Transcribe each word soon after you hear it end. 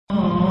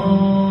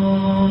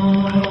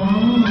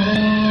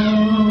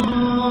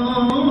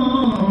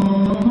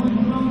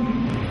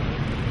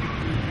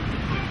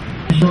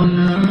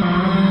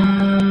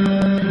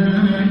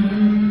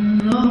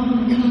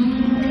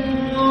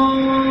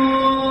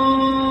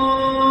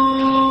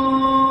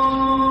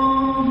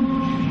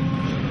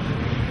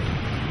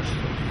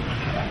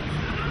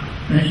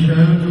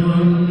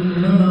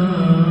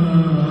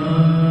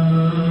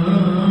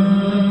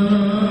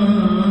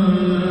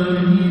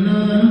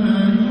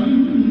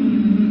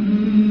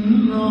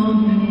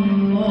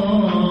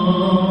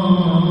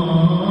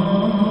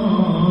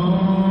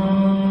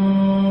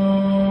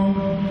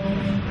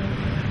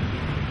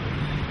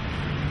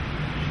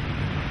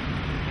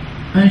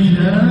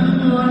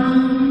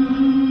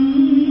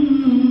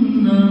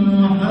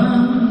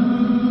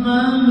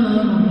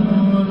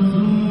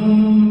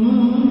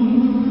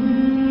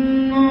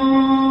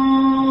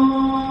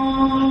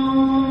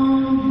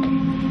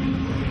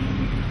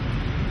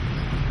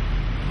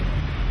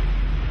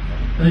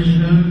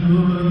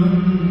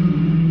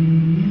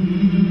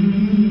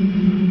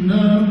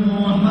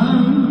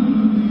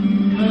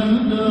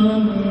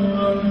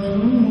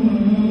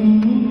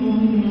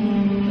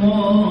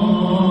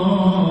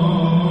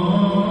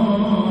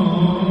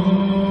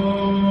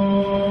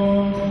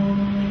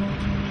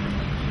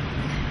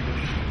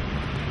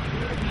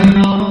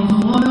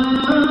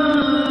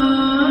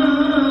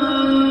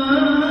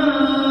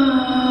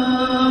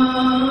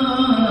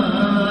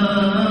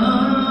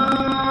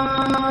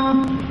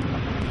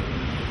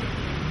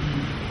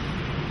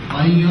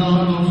حي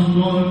على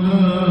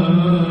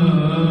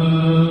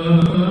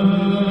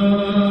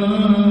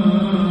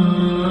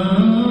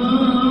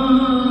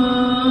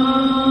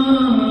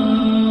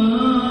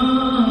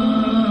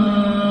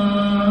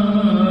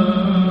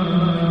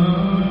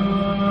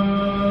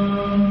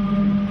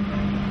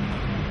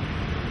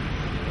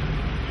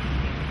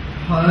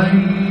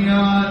حي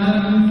على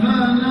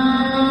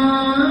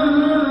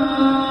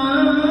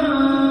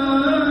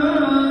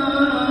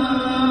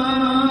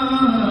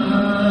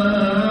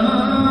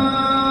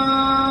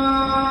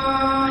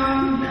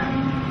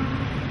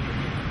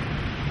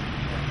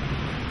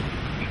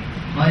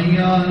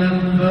حي على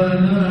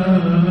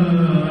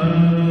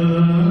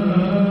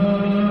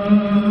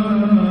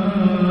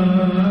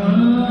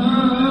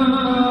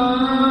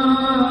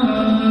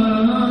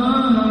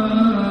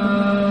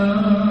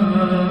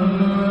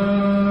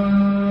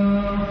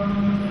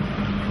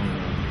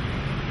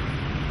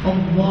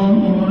الله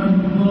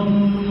أكبر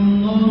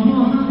الله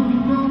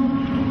أكبر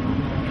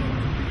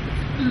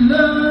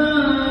لا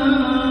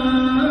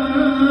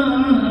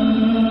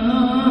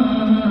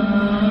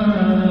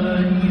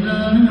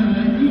إله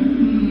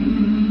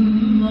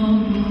إلا الله.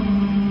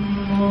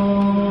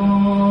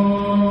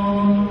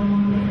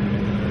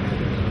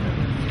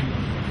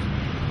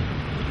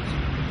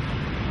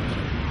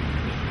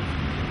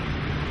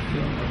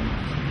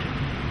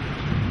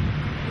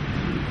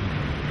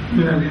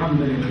 من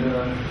الحمد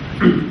لله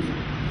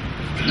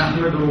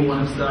نحمده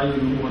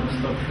ونستعينه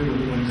ونستغفره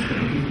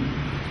ونستهديه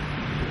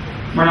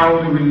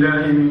ونعوذ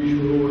بالله من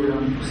شرور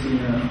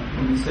أنفسنا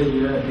ومن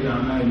سيئات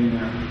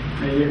أعمالنا.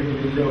 من يهده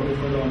الله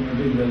فلا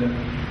مضل له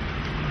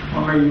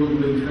ومن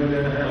يضلل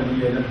فلا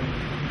هادي له،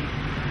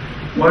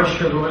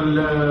 وأشهد أن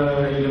لا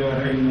إله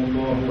إلا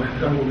الله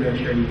وحده لا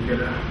شريك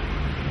له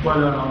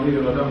ولا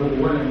نظير له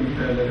ولا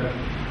مثال له،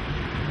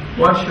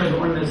 وأشهد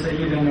أن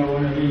سيدنا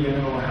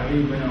ونبينا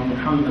وحبيبنا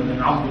محمدا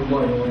عبد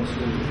الله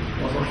ورسوله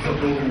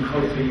وصفته من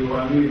خلقه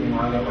وأمينه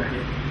على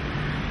وحيه،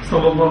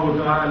 صلى الله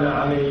تعالى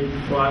عليه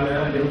وعلى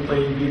آله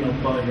الطيبين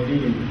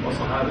الطاهرين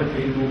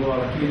وصحابته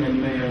المباركين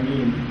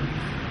الميامين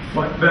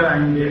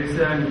وأتباعهم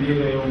بإحسان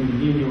إلى يوم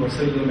الدين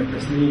وسلم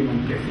تسليما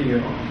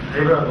كثيرا.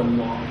 عباد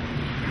الله،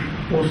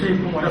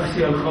 أوصيكم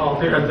ونفسي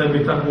الخاطئة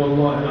بتقوى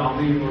الله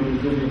العظيم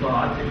ولزوم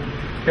طاعته،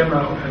 كما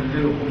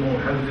أحذركم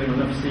وأحذر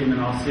نفسي من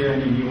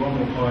عصيانه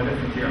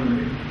ومخالفة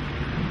أمره،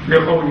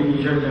 لقوله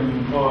جل من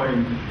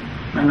قائل: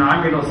 من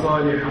عمل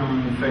صالحا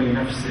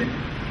فلنفسه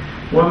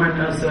ومن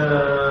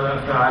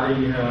أساء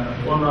فعليها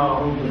وما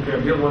ربك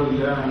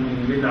بظلام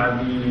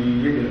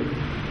للعبيد.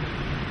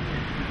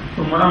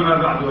 ثم أما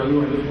بعد،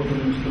 أيها الإخوة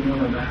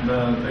المسلمون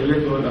الأحباب،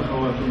 أيتها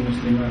الأخوات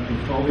المسلمات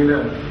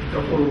الفاضلات،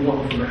 يقول الله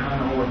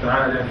سبحانه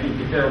وتعالى في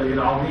كتابه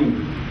العظيم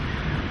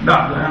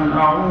بعد أن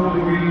أعوذ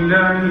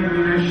بالله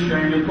من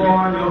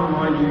الشيطان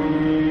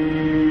الرجيم: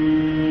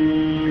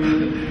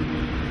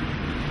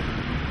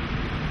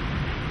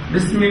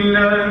 بسم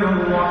الله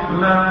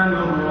الرحمن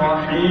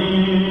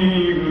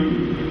الرحيم: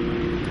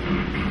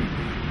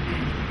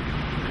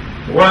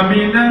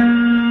 ومن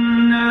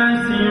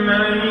الناس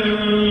من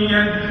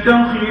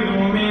يتخذ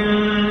من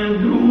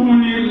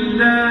دون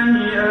الله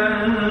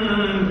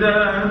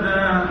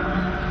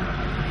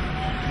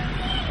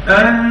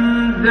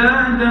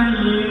أندادا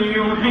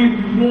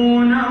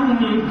يحبونهم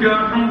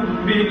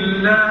كحب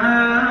الله،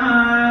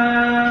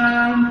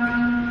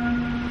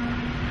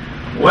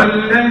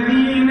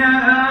 والذين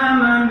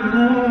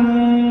آمنوا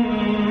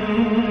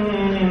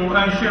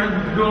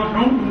أشد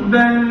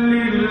حبا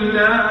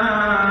لله.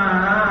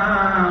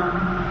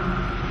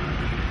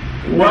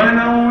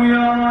 ولو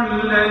يرى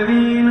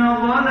الذين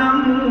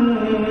ظلموا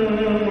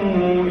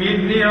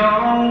إذ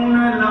يرون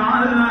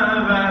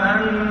العذاب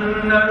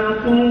أن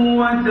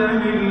القوة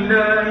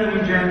لله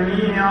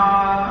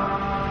جميعا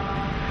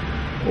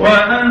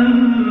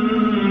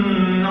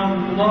وأن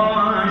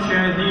الله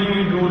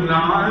شديد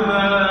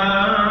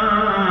العذاب.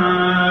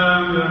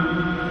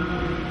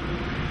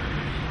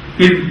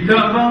 إذ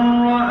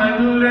تبرأ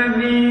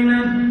الذين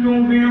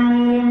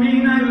اتبعوا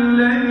من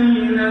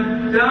الذين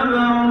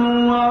اتبعوا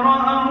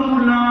ورأوا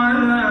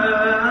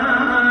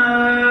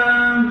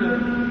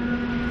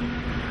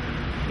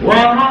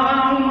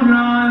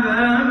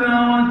العذاب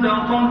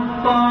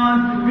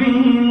وتقطعت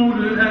بهم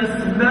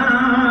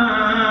الأسباب.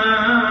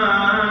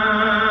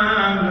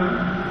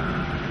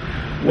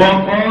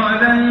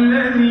 وقال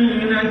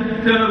الذين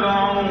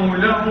اتبعوا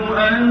لو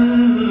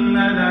أن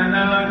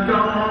لنا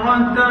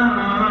كرة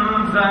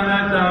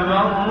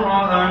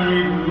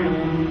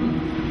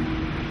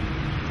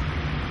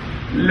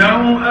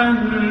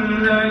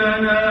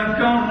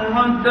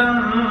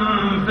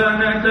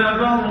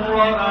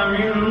فنتبرأ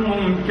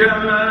منهم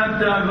كما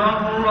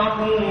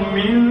تبرأوا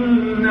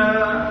منا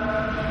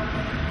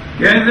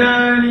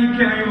كذلك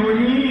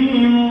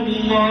يريهم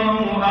الله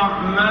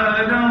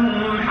أعمالهم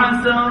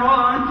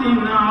حسرات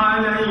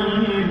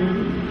عليهم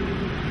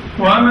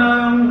وما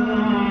هم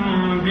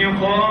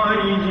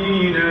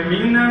بخارجين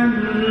من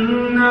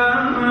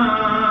النار.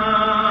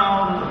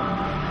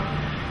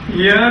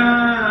 يا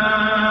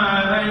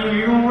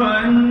أيها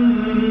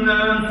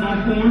الناس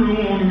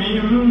كلوا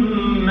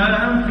مما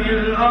في في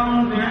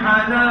الأرض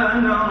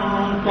حلالا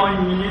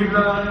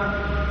طيبا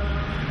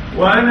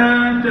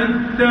ولا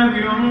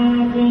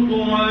تتبعوا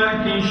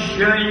خطوات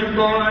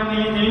الشيطان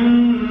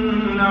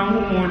إنه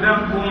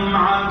لكم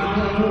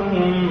عدو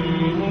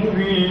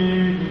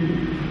مبين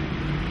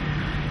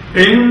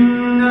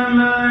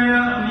إنما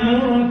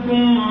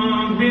يأمركم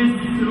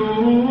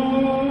بالسوء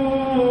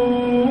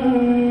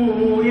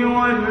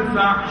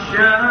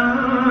والفحشاء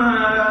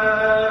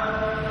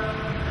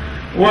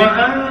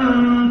وأن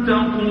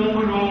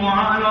تقولوا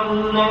على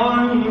الله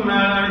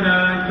ما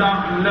لا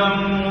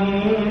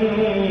تعلمون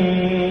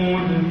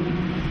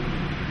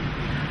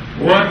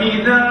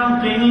وإذا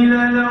قيل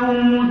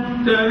لهم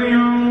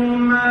اتبعوا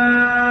ما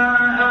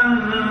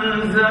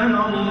أنزل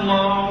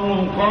الله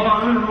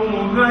قالوا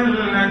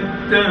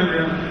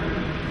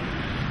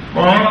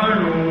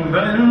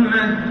بل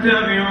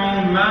نتبع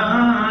ما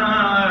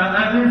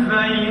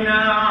ألفينا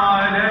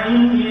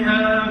عليه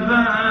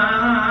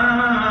آباءنا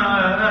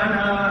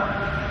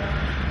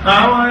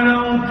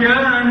أولو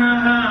كان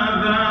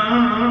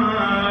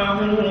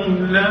آباؤهم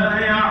لا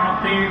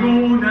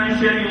يعقلون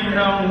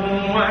شيئا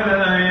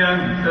ولا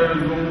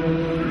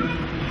يهتدون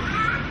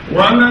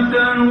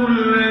ومثل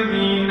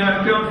الذين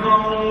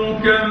كفروا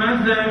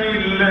كمثل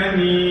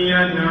الذي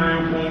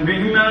ينعق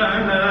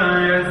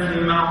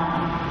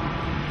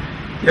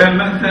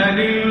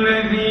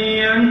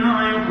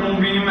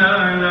بما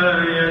لا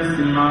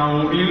يسمع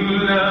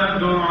إلا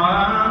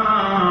دعاء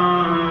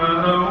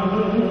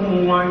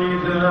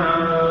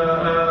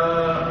ونداء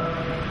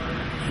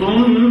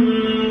صم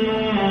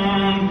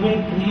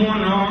بكم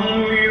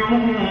عمي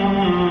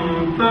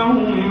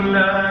فهم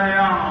لا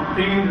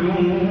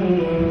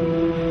يعقلون.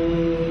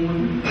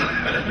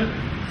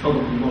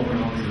 صدق الله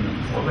العظيم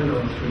وبلغ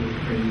رسوله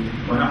الكريم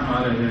ونحن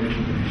على ذلك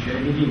من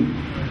الشاهدين.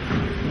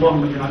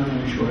 اللهم اجعلنا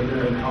من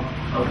شهداء الحق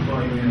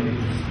القائمين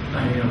بالقسط.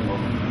 أحيا الله.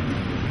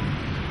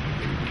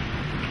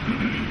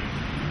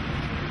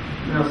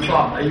 من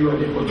الصعب أيها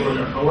الإخوة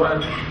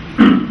والأخوات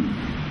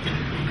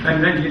أن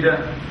نجد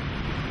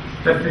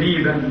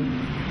تثريبا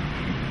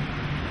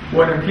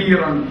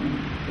ونكيرا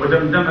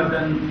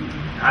ودمدمة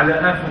على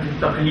آفة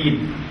التقليد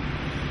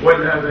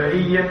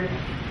والآبائية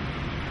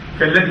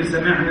كالذي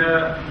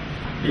سمعنا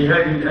في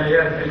هذه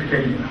الآيات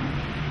الكريمة.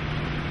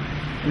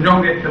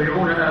 إنهم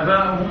يتبعون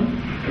آباءهم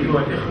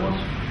أيها الإخوة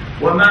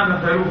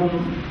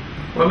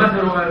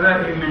ومثل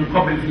آبائهم من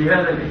قبل في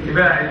هذا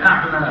الاتباع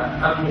الأعمى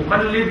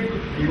المقلد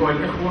أيها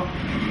الإخوة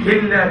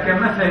إلا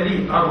كمثل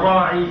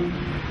الراعي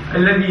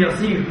الذي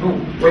يصيح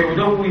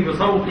ويدوي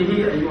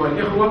بصوته أيها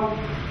الإخوة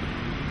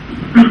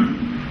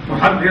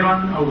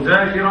محذرا أو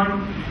زاجرا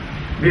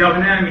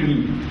بأغنامه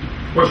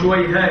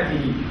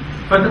وشويهاته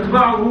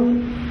فتتبعه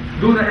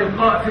دون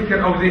إلقاء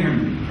فكر أو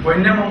ذهن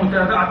وإنما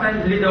متابعة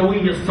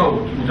لدوي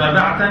الصوت.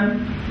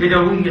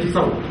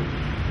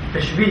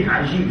 تشبيه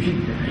عجيب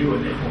جدا أيها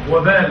الإخوة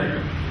وبالغ.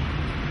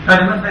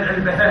 هذا مثل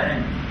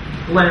البهائم.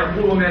 الله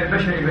يقول من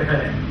البشر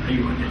بهائم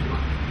أيها الإخوة،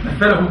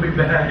 مثلهم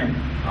بالبهائم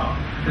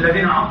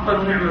الذين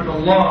عطلوا نعمة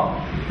الله،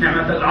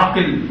 نعمة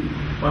العقل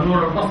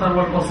ونور البصر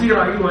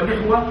والبصيرة أيها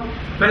الإخوة،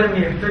 فلم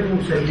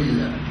يهتدوا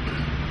سبيلا.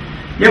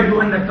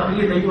 يبدو أن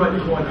التقليد أيها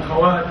الإخوة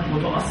والأخوات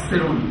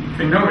متأصل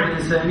في النوع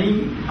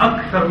الإنساني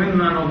أكثر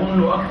مما نظن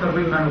وأكثر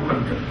مما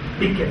نقدر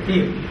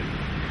بكثير.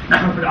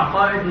 نحن في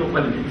العقائد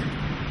نقلد،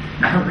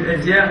 نحن في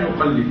الأزياء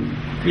نقلد،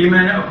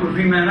 فيما نأكل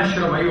فيما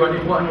نشرب أيها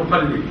الإخوة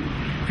نقلد،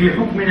 في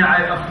حكمنا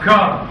على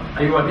الأفكار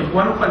أيها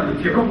الإخوة نقلد،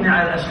 في حكمنا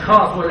على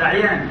الأشخاص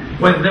والأعيان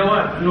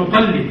والذوات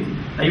نقلد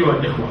أيها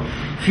الإخوة،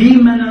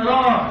 فيما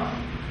نراه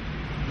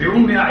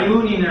بأم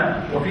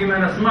أعيننا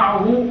وفيما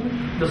نسمعه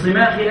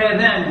بصماخ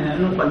آذاننا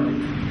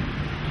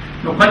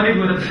نقلد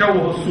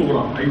وتتشوه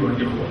الصورة أيها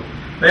الإخوة،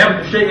 فيبدو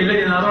الشيء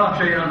الذي نراه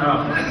شيئا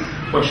آخر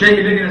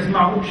والشيء الذي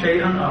نسمعه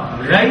شيئا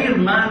آخر غير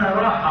ما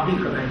نراه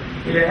حقيقة.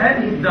 إلى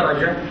هذه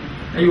الدرجة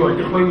أيها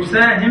الإخوة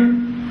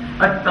يساهم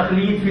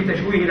التقليد في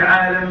تشويه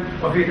العالم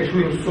وفي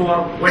تشويه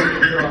الصور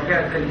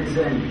والإدراكات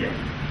الإنسانية،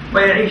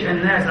 ويعيش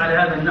الناس على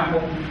هذا النحو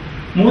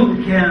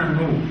مذ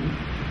كانوا.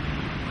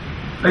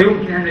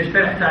 فيمكن أن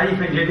نجترح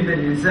تعريفا جديدا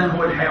للإنسان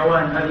هو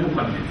الحيوان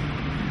المقلد.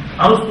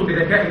 أرسطو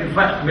بذكاء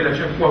فائق بلا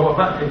شك، وهو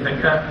فائق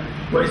الذكاء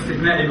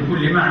واستثناء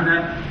بكل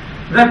معنى،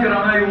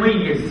 ذكر ما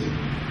يميز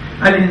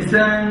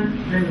الإنسان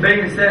من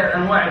بين سائر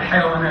أنواع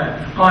الحيوانات،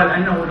 قال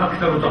أنه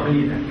الأكثر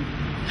تقليدا.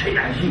 شيء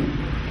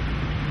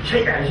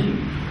عجيب.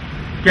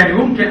 كان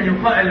يمكن أن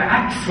يقال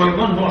العكس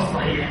ويظن هو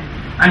الصحيح،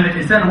 أن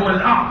الإنسان هو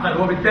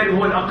الأعقل وبالتالي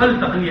هو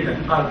الأقل تقليدا.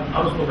 قال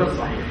أرسطو غير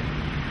صحيح.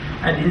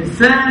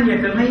 الإنسان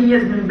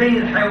يتميز من بين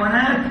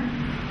الحيوانات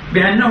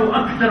بأنه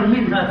أكثر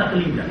منها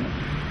تقليدا.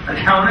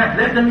 الحيوانات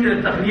لا تميل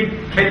للتقليد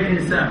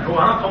كالإنسان، هو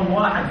رقم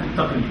واحد في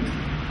التقليد،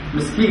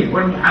 مسكين،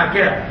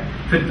 والمحاكاة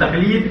في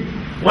التقليد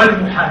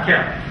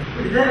والمحاكاة.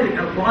 ولذلك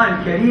القرآن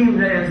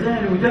الكريم لا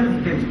يزال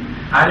يدمدم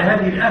على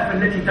هذه الآفة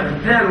التي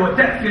تغتال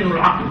وتأفن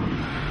العقل،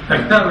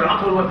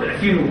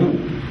 وتأفينه،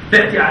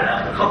 تأتي على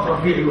آخر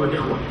خطرة فيه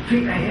والإخوة في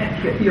آيات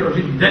كثيرة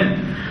جدا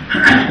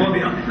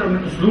وبأكثر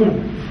من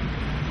أسلوب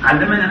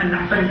علمنا أن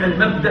نحترم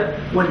المبدأ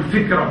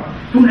والفكرة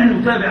دون أن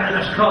نتابع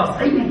الأشخاص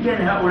أيا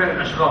كان هؤلاء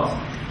الأشخاص.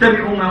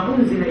 اتبعوا ما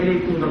أنزل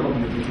إليكم من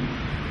ربكم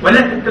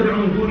ولا تتبعوا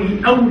من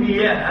دونه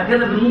أولياء،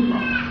 هكذا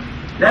بالمطلق،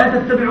 لا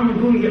تتبعوا من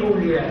دونه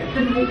أولياء،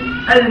 اتبعوا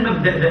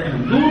المبدأ دائما،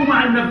 دوروا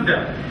مع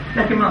المبدأ.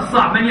 لكن من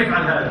الصعب من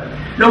يفعل هذا.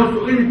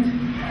 لو سئلت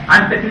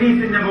عن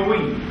تكليف النبوي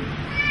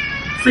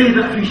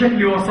صيغ في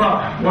شكل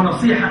وصاح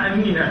ونصيحة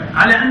أمينة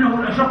على أنه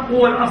الأشق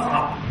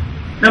والأصعب،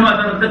 لما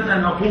ترددت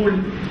أن أقول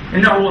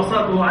إنه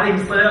وصاته عليه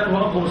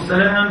الصلاة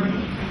والسلام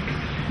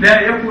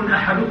لا يكن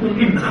أحدكم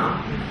إمعا،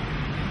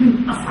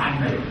 من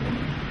أصعب ما يكون.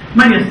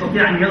 من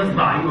يستطيع أن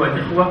يصدع أيها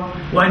الإخوة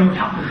وأن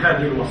يحقق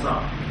هذه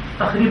الوصاة؟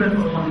 تقريبا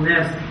معظم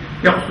الناس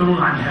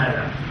يقصرون عن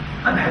هذا.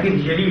 هذا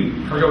حديث جليل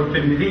أخرجه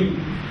الترمذي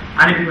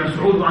عن ابن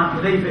مسعود وعن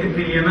حذيفة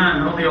بن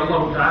اليمان رضي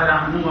الله تعالى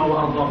عنهما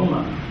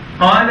وأرضاهما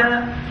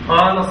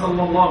قال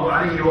صلى الله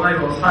عليه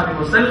وآله وصحبه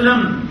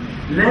وسلم: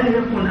 لا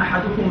يكن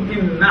أحدكم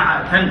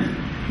إمعة،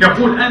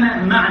 يقول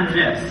أنا مع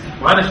الناس،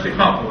 وهذا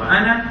اشتقاقه،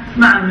 أنا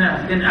مع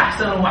الناس، إن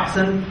أحسنوا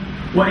أحسن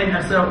وإن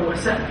أساءوا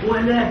أساء،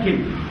 ولكن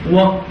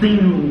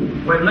وطنوا.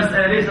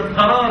 والمسألة ليست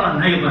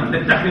قرارا أيضا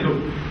تتخذه،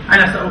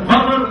 أنا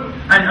سأقرر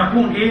أن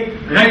أكون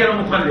غير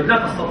مقلد، لا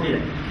تستطيع.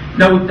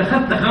 لو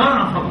اتخذت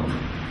قرارا فقط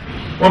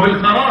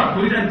وبالقرار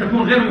تريد أن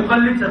تكون غير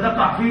مقلد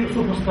ستقع في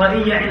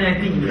سفسطائية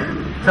عنادية،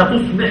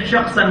 ستصبح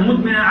شخصا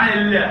مدمنا على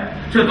الله،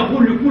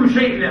 ستقول لكل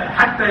شيء لا،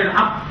 حتى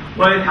للحق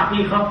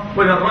وللحقيقة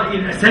وللرأي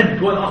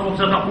الأسد والأصوب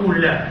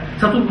ستقول لا،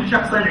 ستصبح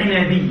شخصا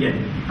عناديا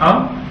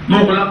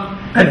مغلق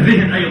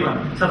الذهن، أيضا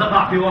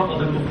ستقع في ورطة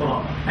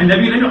أخرى.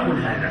 النبي لم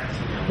يقل هذا،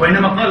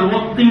 وإنما قال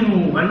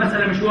وطنوا.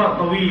 المسألة مشوار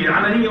طويل،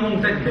 عملية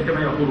ممتدة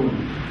كما يقولون،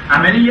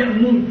 عملية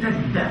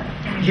ممتدة،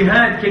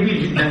 جهاد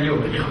كبير جدا أيها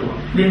الإخوة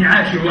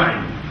لإنعاش الوعي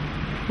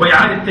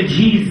وإعادة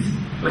تجهيز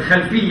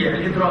الخلفية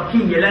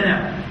الإدراكية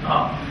لنا،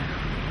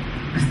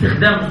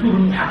 استخدام أسلوب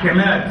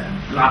المحاكمات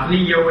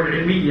العقلية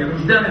والعلمية،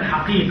 وجدان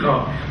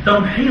الحقيقة،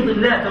 تمحيض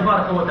الله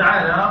تبارك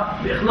وتعالى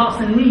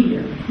بإخلاص النية،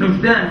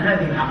 وجدان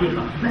هذه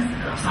الحقيقة.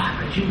 مسألة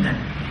صعبة جدا،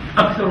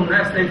 أكثر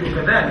الناس ليسوا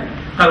كذلك.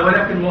 قال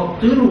ولكن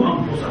وطنوا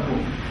أنفسكم،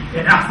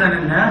 إن أحسن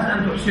الناس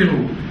أن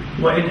تحسنوا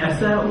وإن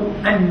أساءوا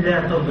أن لا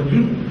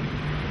تظلموا.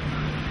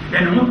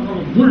 لأن معظم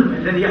الظلم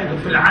الذي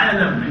يحدث في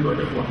العالم أيها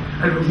الإخوة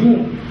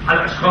الهجوم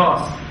على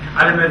أشخاص،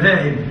 على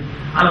مذاهب،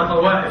 على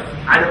طوائف،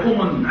 على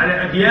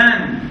على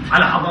أديان،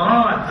 على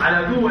حضارات،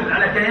 على دول،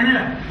 على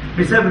كيانات،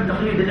 بسبب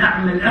التقليد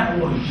الأعمى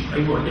الأهوج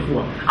أيها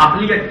الإخوة.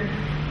 عقلية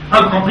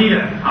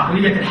القطيع،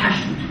 عقلية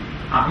الحشد،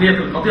 عقلية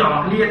القطيع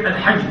وعقلية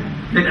الحشد.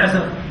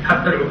 للأسف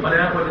حتى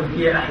العقلاء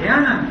والأذكياء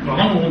أحيانا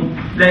معظمهم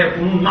لا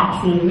يكونون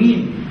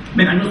معصومين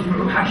من أن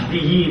يصبحوا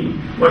حشديين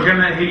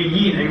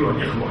وجماهيريين أيها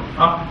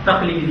الإخوة،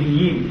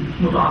 تقليديين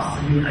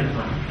متعصبين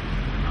أيضا.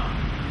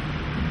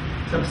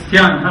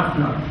 سبستيان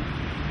هافنر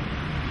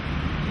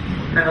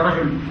كان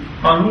رجل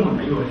قانون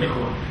أيها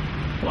الإخوة،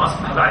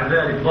 وأصبح بعد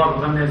ذلك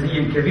ضابطا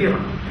نازيا كبيرا.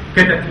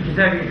 كتب في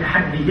كتابه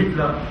تحدي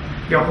هتلر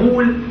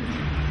يقول: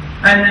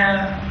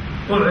 أنا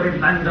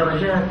أعرف عن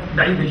درجات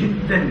بعيدة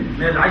جدا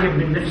من العجب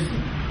من نفسي،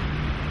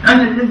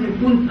 أنا الذي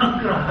كنت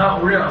أكره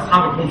هؤلاء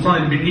أصحاب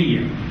القمصان البنية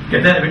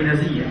كتائب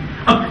النازية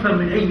أكثر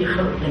من أي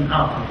خلق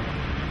آخر،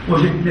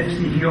 وجدت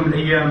نفسي في يوم من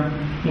الأيام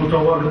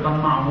متورطا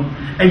معهم،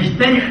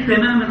 أجترح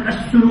تماما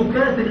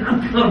السلوكات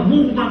الأكثر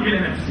بغضا إلى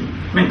نفسي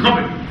من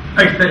قبل،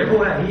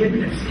 أجترحها هي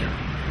بنفسها.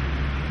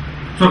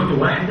 صرت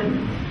واحدا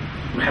منهم.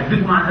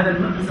 أحدثكم عن هذا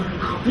المأزق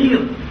الخطير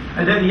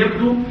الذي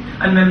يبدو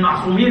أن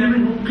المعصومين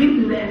منه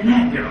قلة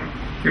نادرة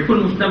في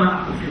كل مجتمع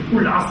وفي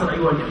كل عصر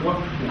أيها الإخوة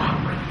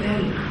وعبر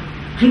التاريخ،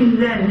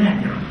 قلة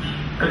نادرة.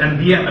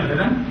 الأنبياء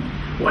مثلا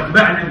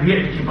وأتباع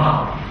الأنبياء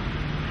الكبار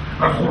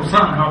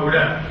الخرصان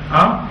هؤلاء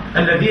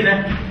الذين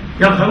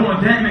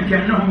يظهرون دائما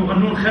كأنهم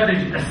يغنون خارج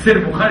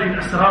السرب وخارج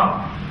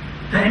الأسرار،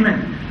 دائما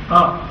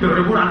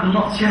يعربون عن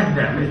أنماط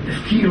شاذة من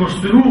التفكير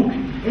والسلوك،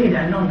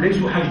 لأنهم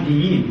ليسوا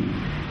حشديين،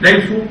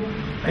 ليسوا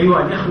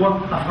أيها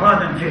الإخوة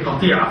أفرادا في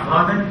قطيع،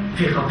 أفرادا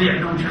في قطيع،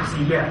 إنهم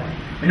شخصيات،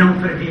 إنهم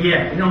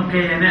فرديات، إنهم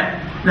كيانات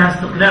لها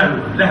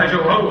استقلالها، لها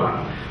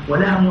جوهرها،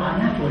 ولها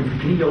معاناتها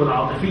الفكرية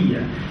والعاطفية،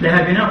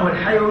 لها بناؤها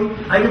الحيوي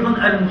أيضا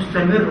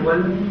المستمر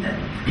والممتد،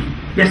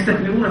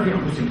 يستثمرون في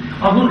أنفسهم.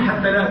 أظن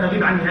حتى لا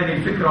تغيب عني هذه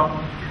الفكرة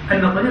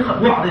أن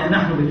طريقة وعظنا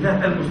نحن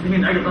بالذات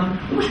المسلمين أيضا،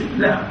 ومش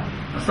لا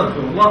أستغفر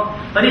الله،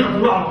 طريقة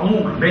الوعظ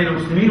عموما بين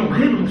المسلمين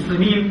وغير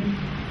المسلمين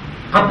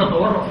قد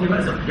تتورط في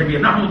مأزق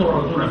كبير نحن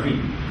متورطون فيه،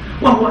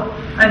 وهو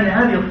أن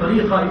هذه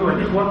الطريقة أيها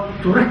الإخوة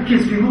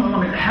تركز في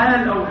معظم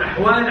الحال أو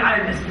الأحوال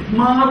على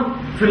الاستثمار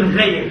في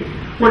الغير،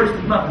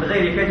 والاستثمار في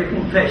الغير يكاد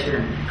يكون فاشلا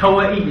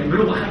هوائيا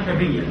بلغة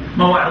خفيفية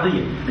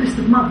مواعظية.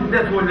 الاستثمار في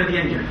الذات هو الذي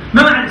ينجح.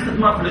 ما معنى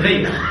الاستثمار في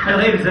الغير؟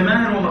 الغير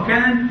زمانا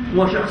ومكانا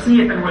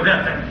وشخصية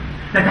وذاتا.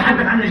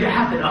 نتحدث عن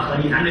نجاحات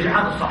الآخرين، عن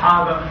نجاحات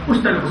الصحابة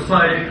والسلف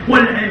الصالح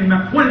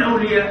والأئمة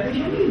والأولياء،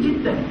 جميل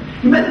جدا.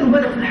 لماذا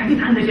نبالغ في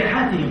الحديث عن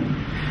نجاحاتهم؟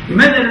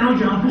 لماذا لا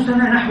نوجه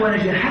أنفسنا نحو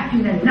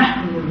نجاحاتنا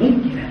نحن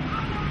الممكنة؟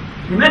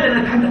 لماذا لا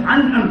نتحدث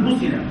عن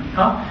أنفسنا؟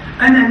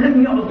 أنا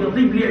لم يعد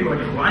يطيب لي أيها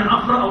الإخوة أن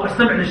أقرأ أو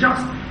أستمع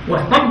لشخص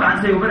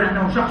وطبعا سيبان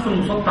أنه شخص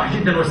مسطح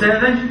جدا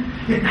وساذج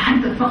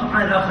يتحدث فقط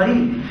عن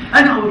الآخرين.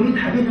 أنا أريد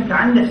حديثك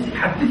عن نفسي،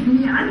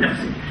 حدثني عن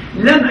نفسي.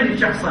 لم أجد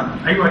شخصا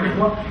أيها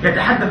الإخوة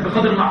يتحدث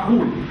بقدر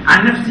معقول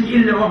عن نفسه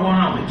إلا وهو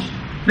ناضج.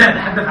 لا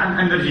يتحدث عن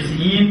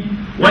النرجسيين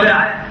ولا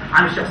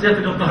عن الشخصيات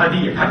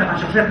الاضطهادية، يتحدث عن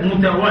شخصيات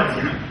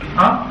متوازنة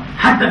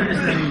حتى في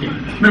الإسلامية.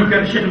 منهم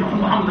كان الشيخ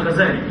محمد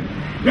الغزالي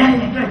لا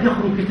يكاد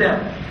يخرج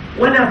كتاب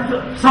ولا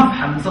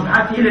صفحة من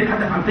صفحاته إلا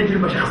يتحدث عن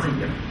تجربة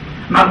شخصية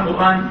مع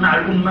القرآن، مع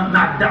الأمة،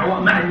 مع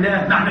الدعوة، مع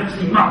الله، مع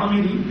نفسه، مع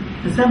ضميره.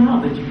 إنسان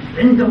ناضج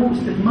عنده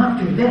استثمار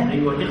في الذات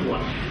أيها الإخوة،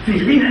 في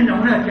حين أن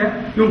هناك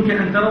يمكن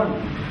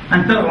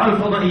أن تروا على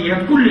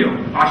الفضائيات كل يوم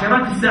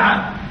عشرات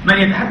الساعات من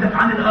يتحدث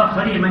عن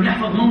الآخرين، من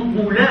يحفظ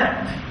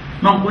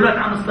منقولات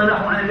عن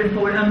الصلاح وعن العفة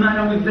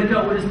والأمانة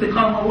والذكاء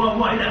والاستقامة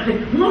وإلى آخره.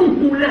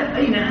 منقولات.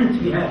 أين أنت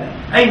في هذا؟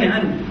 أين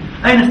أنت؟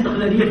 أين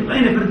استقلاليتك؟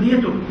 أين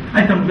فرديتك؟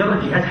 أنت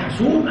مجرد جهاز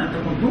حاسوب، أنت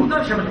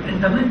كمبيوتر، شبكة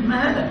إنترنت.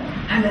 ما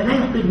هذا لا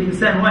يطيب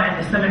بإنسان واحد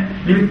يستمع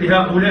لمثل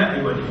هؤلاء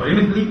أيها الإخوة،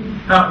 لمثل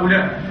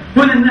هؤلاء.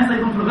 هنا الناس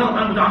أيضا في الغرب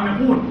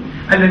المتعمقون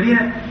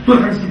الذين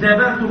تلخص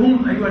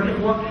كتاباتهم أيها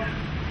الإخوة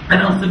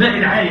الانصباء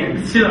العالية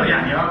بالسيرة،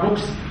 يعني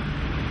بوكس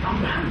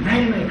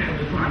دائما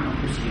يتحدثون عن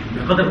أنفسهم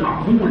بقدر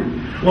معقول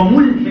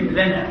وملهم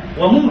لنا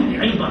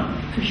وموحي أيضا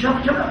في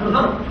الشرق كما في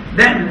الغرب.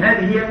 دائما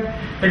هذه هي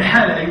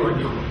الحالة أيها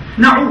الإخوة.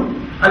 نعود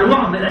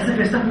الوعظ للأسف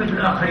يستثمر في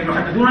الآخرين،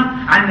 يحدثون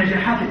عن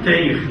نجاحات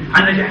التاريخ،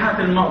 عن نجاحات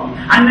الماضي،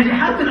 عن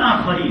نجاحات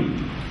الآخرين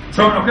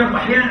سواء كانوا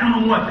أحيانا أو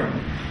أمواتا.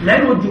 لا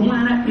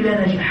يوجهوننا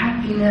إلى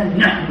نجاحاتنا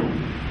نحن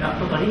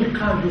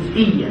بطريقة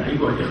جزئية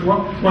أيها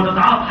الإخوة،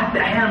 وتتعاطى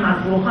حتى أحيانا مع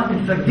الفروقات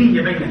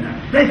الفردية بيننا.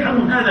 لا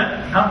يفعلون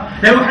هذا.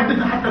 لا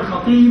يحدث حتى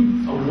الخطيب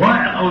أو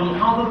الواعظ أو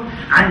المحاضر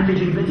عن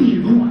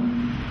تجربته هو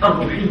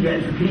الروحية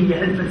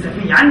الفكرية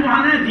الفلسفية، عن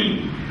معاناته.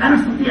 لا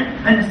نستطيع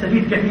أن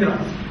نستفيد كثيرا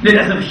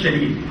للأسف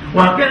الشديد.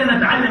 وهكذا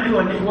نتعلم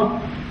أيها الإخوة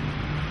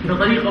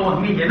بطريقة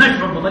وهمية،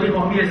 نشعر بطريقة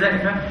وهمية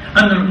زائفة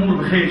أن الأمور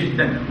بخير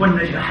جدا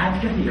والنجاحات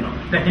كثيرة،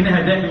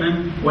 لكنها دائما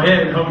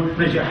وهي الهول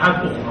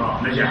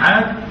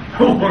نجاحات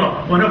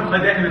أخرى ونبقى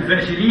دائما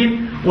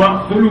فاشلين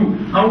وخلو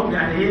أو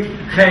يعني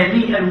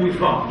خالي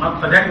الوفاق،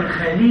 نبقى دائما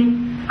خالي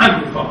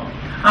الوفاق.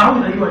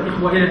 أعود أيها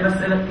الإخوة إلى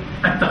المسألة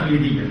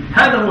التقليدية.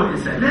 هذا هو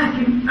الإنسان،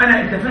 لكن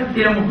أنا التفت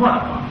إلى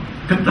مفارقة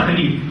في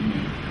التقليد.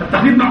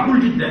 التقليد معقول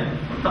جدا،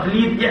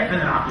 التقليد يعفن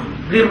العقل،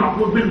 غير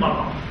معقول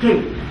بالمرة. كيف؟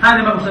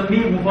 هذا ما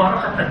أسميه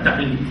مفارقة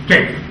التقليد.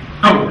 كيف؟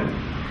 أولا،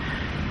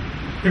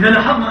 إذا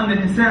لاحظنا أن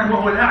الإنسان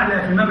وهو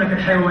الأعلى في المملكة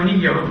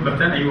الحيوانية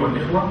رتبة أيها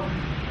الإخوة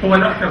هو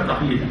الأكثر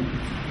تقليدا،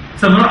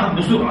 سنلاحظ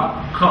بسرعة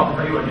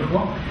خاطفة أيها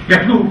الإخوة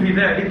يتلوه في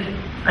ذلك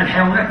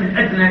الحيوانات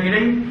الأدنى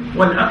إليه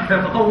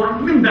والأكثر تطورا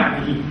من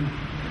بعده.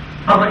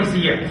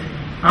 الرئيسيات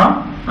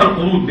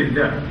القرود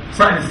بالذات،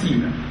 صائر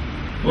السيما،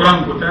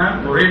 أورانغوتان،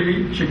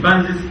 غوريلي،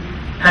 شمبانزيز،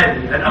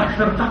 هذه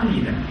الأكثر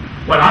تقليدا.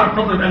 والعرب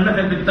تضرب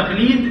المثل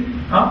بالتقليد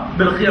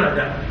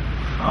بالقردة.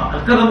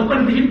 القردة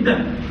مقلدة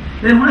جدا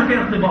لأن هناك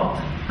ارتباط.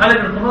 هذا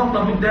الارتباط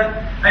لابد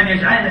أن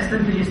يجعلنا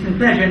نستنتج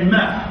استنتاجا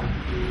ما.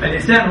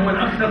 الإنسان هو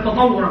الأكثر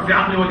تطورا في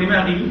عقله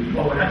ودماغه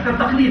وهو الأكثر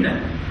تقليدا.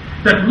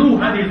 تتلو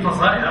هذه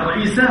الفصائل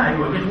الرئيسة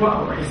أيها الإخوة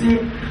أو الرئيسية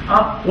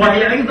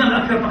وهي أيضا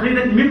الأكثر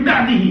تقليدا من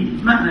بعده.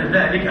 معنى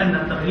ذلك أن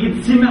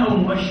التقليد سمة أو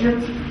مؤشر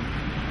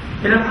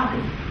إلى العقل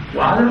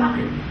وعلى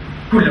العقل.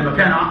 كلما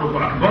كان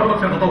عقلك أكبر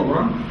وأكثر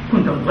تطورا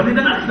كنت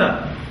مقلدا أكثر.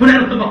 هنا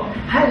الارتباط.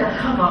 هذا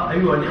خطأ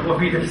أيها الإخوة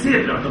في تفسير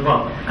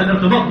الارتباط.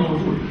 الارتباط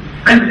موجود.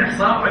 علم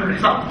الإحصاء وعلم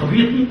الإحصاء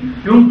التطبيقي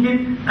يمكن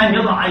أن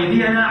يضع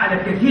أيدينا على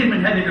كثير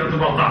من هذه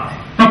الارتباطات.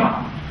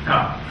 طبعا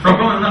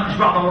ربما نناقش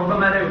بعضها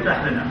وربما لا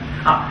يتاح لنا.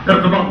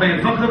 الارتباط بين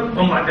الفقر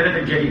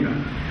ومعدلات الجريمة،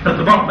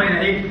 ارتباط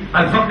بين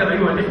الفقر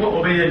أيها الإخوة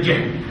وبين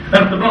الجهل،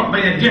 ارتباط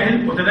بين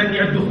الجهل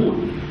وتدني الدخول.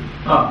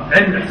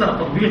 علم الإحصاء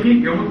التطبيقي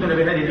يمدنا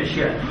بهذه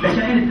الأشياء.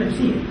 لكن أين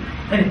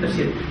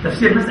التفسير؟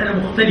 تفسير مسألة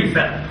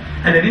مختلفة.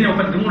 الذين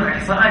يقدمون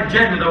إحصاءات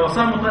جامدة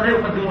وصامتة لا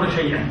يقدمون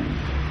شيئا.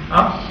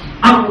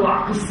 أروع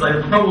قصة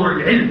لتطور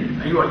العلم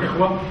أيها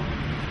الإخوة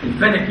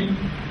الفلكي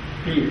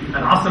في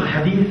العصر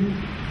الحديث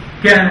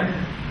كانت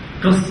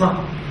قصة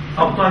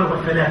أبطالها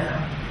ثلاثة: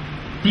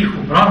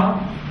 تيخو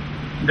براها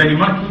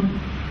دنماركي،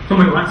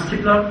 ثم يوهانس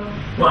كيبلر،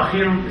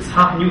 وأخيرا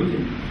إسحاق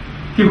نيوتن.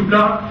 تيخو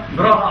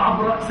براها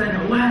عبر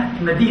سنوات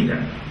مديدة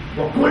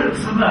وكل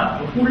صباح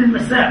وكل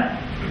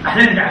مساء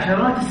أحيانا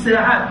بعشرات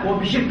الساعات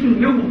وبشكل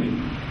يومي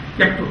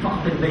يكتب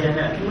فقط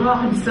البيانات،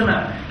 يراقب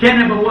السماء،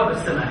 كان بواب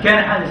السماء،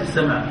 كان حارس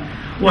السماء،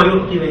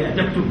 ويلقي بيانات،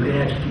 يكتب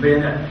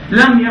بيانات.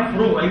 لم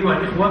يفرغ أيها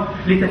الإخوة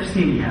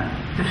لتفسيرها،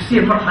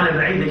 تفسير مرحلة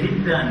بعيدة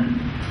جدا.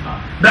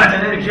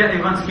 بعد ذلك جاء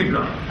يوهانس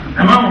كيبلر،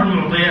 أمامه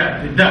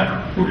المعطيات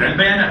الداتا كل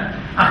البيانات،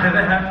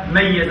 أخذها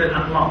ميز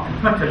الأنماط،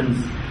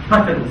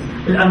 باترنز،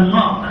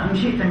 الأنماط. أهم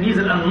شيء تمييز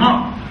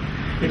الأنماط.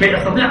 لكي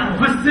أستطيع أن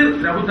أفسر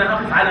لابد أن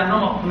أقف على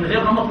نمط، من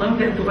غير نمط لا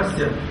يمكن أن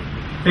تفسر.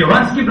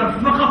 يوهانس كيبلر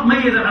فقط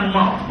ميز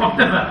الأنماط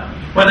واكتفى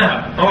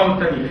وذهب طوال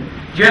التاريخ.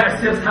 جاء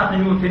السير إسحاق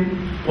نيوتن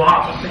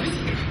وأعطى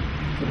التفسير،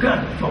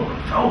 وكانت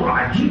ثورة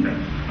عجيبة.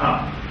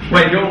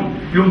 واليوم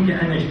يمكن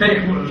أن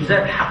نجترح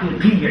معجزات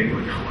حقيقية أيها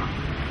الإخوة.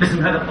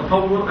 اسم هذا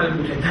التطور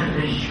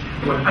المتدرج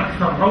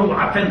والأكثر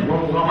روعة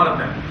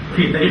ومغامرة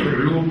في تاريخ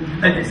العلوم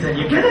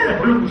الإنسانية. كذلك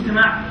علوم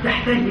الاجتماع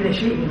تحتاج إلى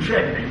شيء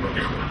مشابه أيها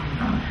الإخوة.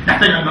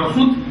 نحتاج أن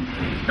نرصد،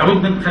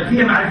 لابد من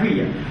خلفية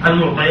معرفية،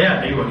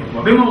 المعطيات أيها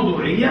الإخوة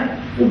بموضوعية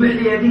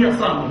وبحيادية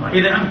صامتة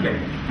إذا أمكن.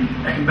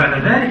 لكن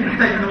بعد ذلك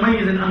نحتاج أن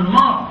نميز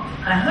الأنماط،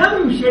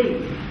 أهم شيء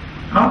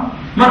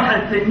مرحلة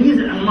تمييز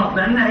الأنماط،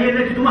 لأنها هي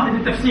التي تمهد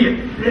التفسير.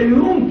 لا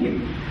يمكن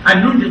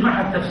أن ننجز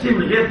مرحلة التفسير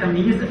من غير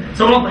تمييز.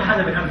 سأوضح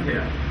هذا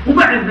بالأمثلة،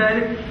 وبعد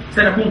ذلك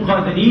سنكون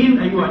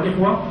قادرين أيها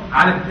الإخوة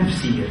على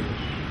التفسير،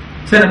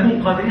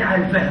 سنكون قادرين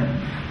على الفهم.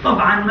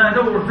 طبعا ما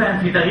دور الفهم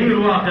في تغيير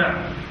الواقع؟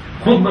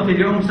 خطبة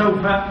اليوم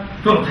سوف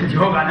تعطي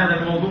الجواب عن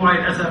هذا الموضوع.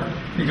 للأسف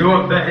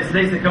الجواب بائس،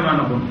 ليس كما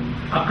نظن،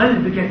 أقل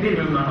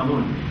بكثير مما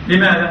نظن.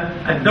 لماذا؟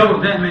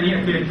 الدور دائما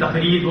يأتي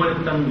للتقليد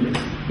وللتمويل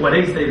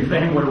وليس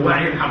للفهم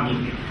والوعي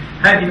الحقيقي.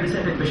 هذه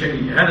مسألة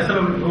بشرية، هذا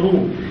سبب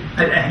الحروب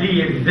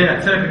الأهلية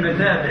بالذات، سبب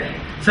المذابح،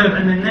 سبب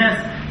أن الناس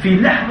في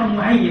لحظة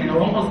معينة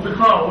وهم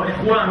أصدقاء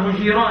وإخوان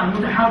وجيران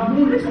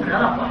متحابون ليس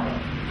بالعلاقة واحدة،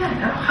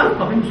 يعني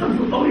حلقة في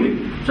مسلسل طويل،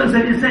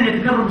 مسلسل الإنسان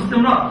يتكرر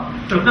باستمرار.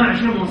 في القرن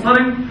 20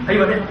 منصرم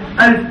أيها الإخوة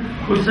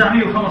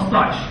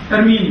 1915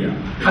 أرمينيا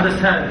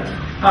حدث هذا.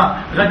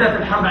 غداة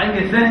الحرب العالمية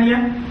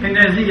الثانية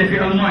النازية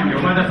في ألمانيا،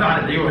 وماذا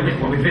فعلت أيها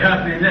الإخوة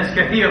بفئات من الناس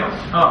كثيرة.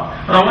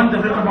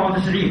 رواندا في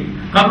 94،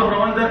 قبل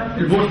رواندا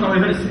البوسنة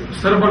والهرسك،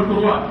 الصرب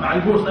والكروات مع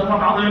البوسنة مع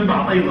بعض من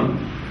بعض أيضا.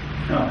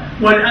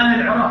 والآن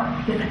العراق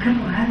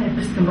يتكرر هذا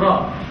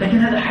باستمرار. لكن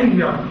هذا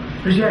حير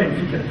رجال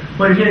الفكر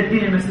ورجال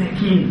الدين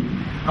المساكين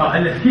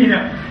الذين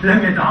لم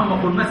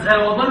يتعمقوا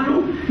المسألة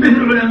وظلوا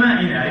مثل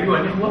علمائنا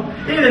أيها الإخوة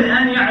إلى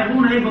الآن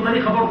يعرضون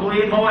بطريقة برضو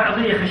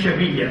مواعظية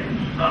خشبية.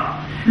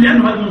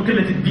 لأنه هذا من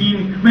قلة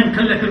الدين، من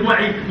قلة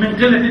الوعي، من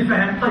قلة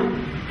الفهم. طيب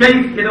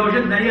كيف إذا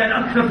وجدنا هي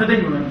الأكثر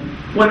تدينا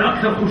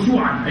والأكثر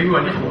خشوعا أيها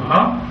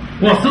الإخوة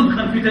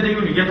وصدقا في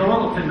تدينه،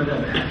 يتورط في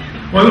المذابح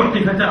ويعطي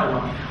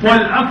فتاوى،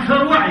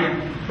 والأكثر وعيا،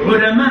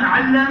 علماء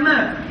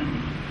علامات،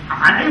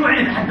 عن أي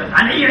وعي نتحدث؟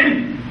 عن أي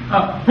علم؟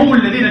 هم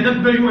الذين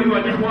دبجوا أيها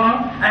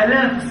الإخوة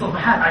آلاف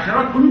الصفحات،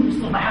 عشرات ألوف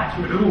الصفحات في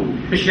العلوم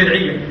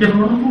الشرعية،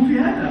 يتورطون في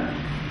هذا.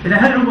 إذا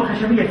هذه العلوم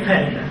الخشبية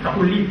فائدة،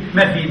 تقول لي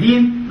ما في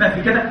دين، ما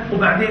في كذا،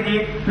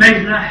 وبعدين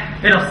نجنح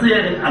إلى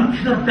الصيغ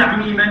الأكثر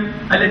تعميما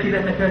التي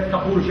لا تكاد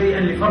تقول شيئا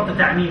لفرط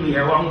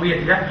تعميمها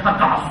وعموميتها،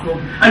 التعصب،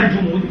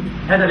 الجمود.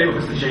 هذا لا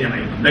يفسر شيئا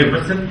أيضا، لا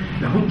يفسر.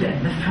 لابد أن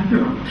نفهم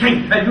بعمق.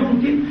 كيف؟ هل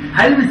يمكن؟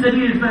 هل من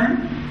سبيل الفهم؟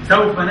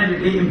 سوف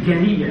نجد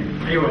إمكانية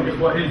أيها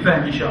الإخوة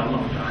للفهم إن شاء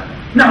الله تعالى.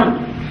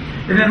 نعود.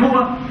 إذن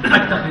هو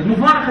التقليد،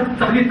 مفارقة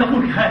التقليد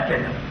تقول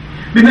هكذا: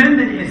 بما أن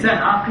الإنسان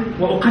عاقل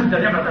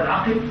وأقدر نعمة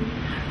العقل،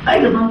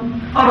 أيضا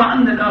أرى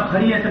أن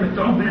الآخرين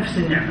يتمتعون بنفس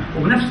النعمة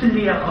وبنفس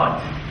اللياقات.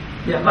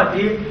 لياقات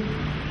إيه؟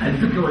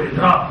 الفكر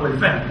والإدراك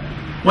والفهم.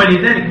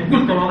 ولذلك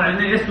بكل تواضع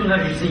أنني لست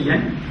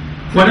نرجسيا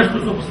ولست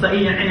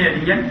سفسطائيا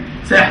عناديا،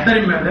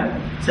 سأحترم ماذا؟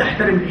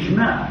 سأحترم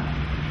الإجماع،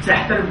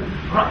 سأحترم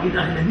رأي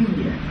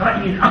الأغلبية،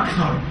 رأي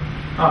الأكثر.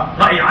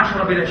 رأي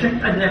 10 بلا شك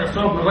أدنى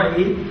للصواب من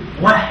رأي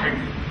واحد.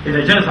 إذا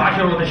جلس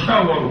 10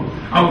 وتشاوروا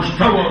أو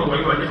اشتوروا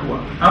أيها الإخوة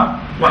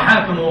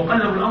وحاكموا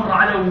وقلبوا الأمر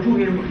على وجوه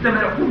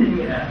المحتملة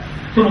كلها،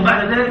 ثم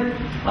بعد ذلك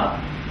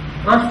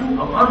رسوا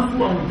أو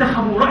أرسوا أو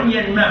انتخبوا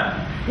رأيا ما،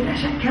 بلا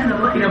شك هذا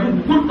الرأي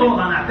لابد بكل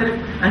تواضع نعترف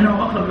أنه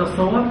أقرب إلى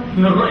الصواب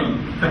من رأيي.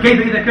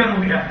 فكيف إذا كانوا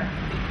 100؟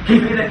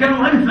 كيف إذا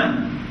كانوا 1000؟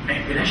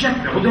 بلا شك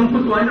لابد أن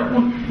كنت أن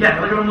أكون يعني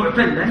رجلا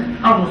معتلا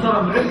أو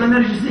مصاب بعقدة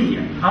نرجسية،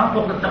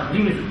 عقدة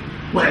التقديس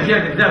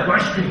وإعجاب الذات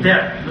وعشق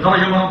الذات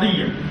بدرجة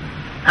مرضية.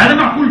 هذا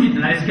معقول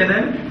جدا، أليس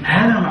كذلك؟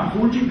 هذا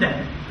معقول جدا.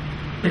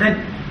 إذن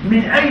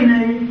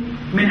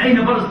من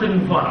أين برزت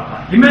المفارقة؟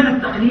 لماذا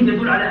التقليد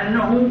يدل على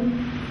أنه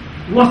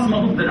وصمة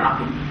ضد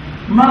العقل،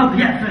 مرض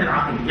يعفن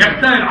العقل،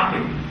 يقتل العقل؟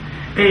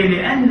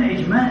 لأن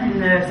إجماع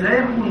الناس لا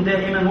يكون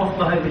دائما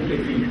وفق هذه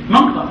الكيفية.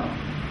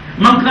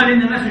 من قال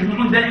إن الناس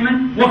يجمعون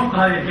دائما وفق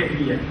هذه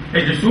الكيفية؟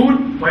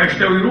 يجلسون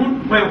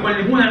ويشتورون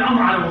ويقلبون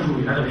الأمر على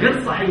وجوه. هذا غير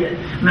صحيح.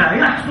 ما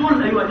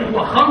يحصل أيها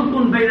الإخوة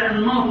خلط بين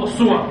الأنماط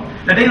والصور.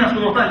 لدينا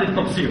صورتان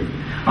للتبصير: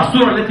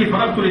 الصورة التي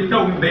فرغت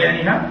للتو من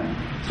بيانها،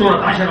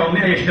 صورة 10 أو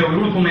 100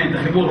 يشتورون ثم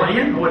ينتخبون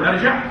رأيا هو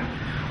الأرجح،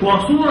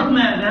 وصورة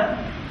ماذا؟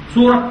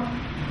 صورة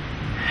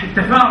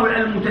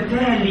التفاعل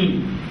المتتالي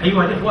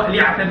أيها الإخوة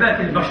لعتبات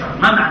البشر.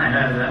 ما معنى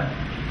هذا؟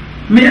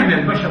 100 من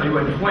البشر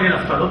أيها الإخوة،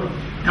 لنفترض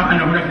أن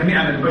هناك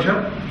 100 من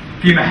البشر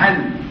في محل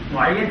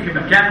معين في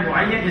مكان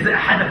معين، إذا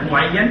حدث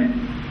معين،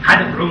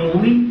 حدث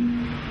عمومي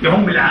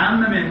يهم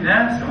العامة من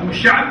الناس، يهم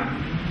الشعب،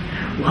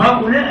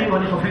 وهؤلاء أيها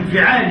الإخوة في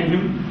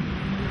انفعالهم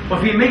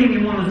وفي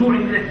ميل ونزول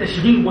إلى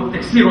التشغيب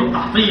والتكسير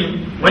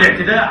والتحطيم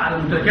والاعتداء على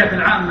الممتلكات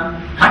العامة،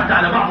 حتى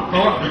على بعض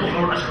الطوائف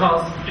الأخرى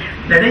والأشخاص،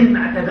 لديهم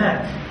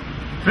عتبات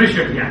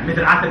فريشر، يعني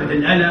مثل عتبة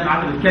الألم،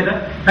 عتبة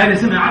كذا. هذه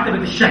اسمها عتبة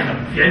الشهر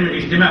في علم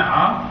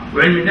الاجتماع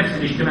وعلم النفس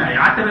الاجتماعي.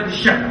 عتبة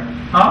الشهر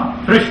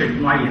فريشر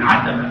معين،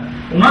 عتبة.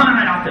 وما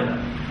معنى العتبة؟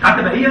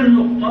 العتبة هي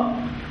النقطة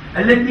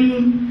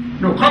التي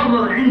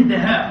نقرر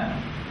عندها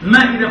ما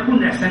إذا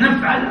كنا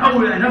سنفعل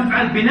أو لا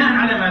نفعل بناء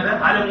على ماذا؟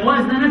 على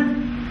موازنة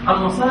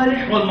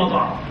المصالح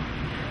والمضار.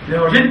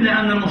 إذا وجدنا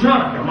أن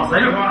المشاركة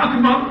مصالحها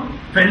أكبر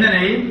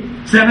فإننا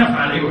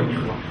سنفعل أيها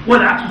الإخوة.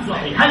 والعكس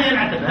صحيح. هذه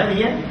العتبة،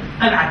 هذه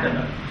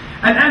العتبة.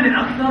 الآن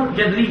الأكثر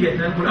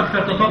جذرية والأكثر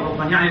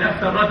تطرقا، يعني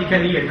الأكثر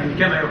راديكالية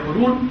كما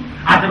يقولون،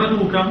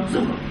 عتبته كم؟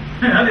 صفر.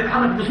 هذا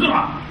يتحرك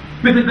بسرعة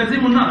مثل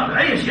البنزين والنار،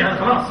 أي شيء هذا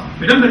خلاص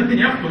يدمر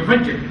الدنيا، يقتل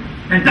يفجر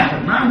ينتحر،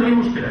 ما عنده أي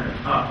مشكلة.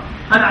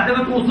 هذا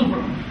عتبته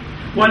صفر.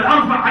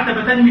 والأربع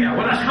عتبة 100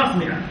 والأشخاص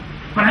 100.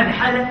 فهذه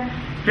حالة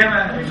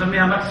كما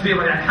يسميها ماكس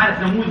فيبر، يعني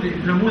حالة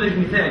نموذج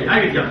مثالي،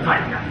 أيديال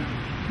تايب. يعني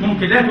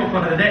ممكن لا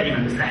يتوفر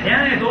دائما، بس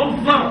أحيانا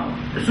يتوفر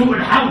سوء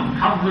الحظ،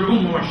 حظ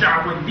الأمة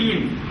والشعب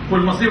والدين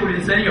والمصير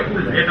والإنسانية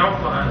كلها،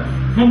 يتوفر هذا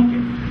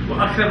ممكن.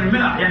 وأكثر من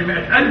 100 يعني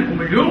 100,000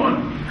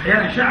 ومليون،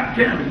 أحيانا شعب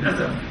كامل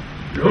للأسف.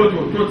 الهوتو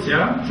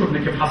والتوتسي شفنا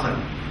كيف حصل،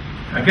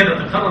 هكذا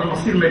تقرر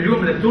مصير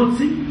مليون من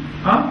التوتسي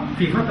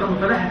في فترة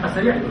متلاحقة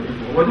سريعة،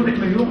 ودولة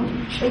مليون.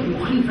 شيء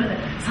مخيف، هذا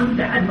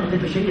صدع أدمغة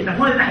البشرية.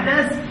 تكون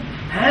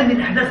هذه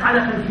الأحداث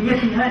على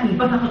خلفيتها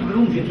انبثقت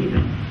علوم جديدة،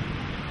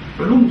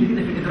 علوم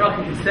جديدة في الإدراك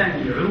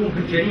الإنساني، علوم في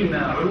الجريمة،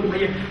 علوم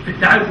في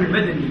التعايش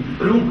المدني،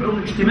 علوم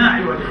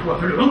الاجتماعي والإخوة،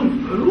 في العنف،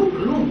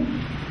 علوم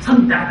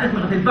صدعت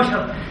أدمغة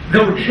البشر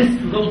ذوي الحس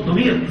وذوي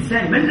الضمير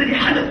الإنساني. ما الذي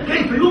حدث؟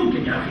 كيف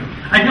يمكن يا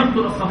أخي أن يقتل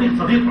الصديق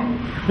صديقه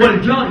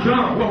والجار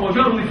جاره وهو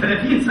جاره من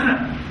 30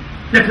 سنة،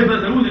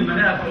 يتبادلون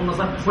المنافع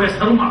والمصالح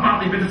ويسهرون مع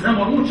بعض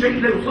بتسامرون؟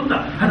 شيء لا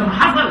يصدق. هذا ما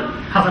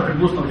حصل في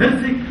البوسنة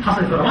والهرسك،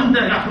 حصل في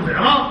رواندا، يحصل في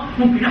العراق،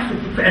 ممكن يحصل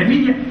في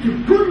أرمينيا، في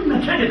كل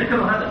مكان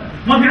يتكرر هذا.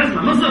 ما في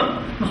عزمة.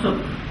 مصر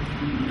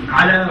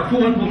على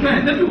فوق المكان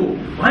انتبهوا.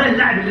 وهذا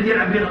اللعب الذي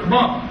يلعب به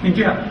الأخبار من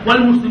جهة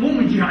والمسلمون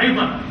من جهة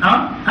أيضا.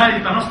 هذه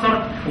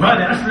تنصرت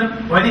وهذا أسلم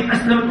وهذه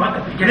أسلمت،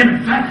 وهذا الكلام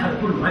الفارغ هذا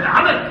كله،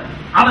 هذا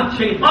عبث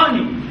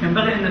شيطاني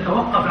ينبغي أن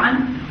نتوقف عنه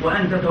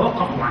وأن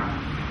تتوقفوا عنه.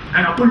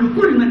 أنا أقول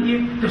لكل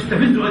من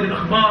تستفز هذه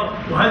الأخبار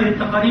وهذه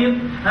التقارير،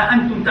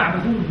 أنتم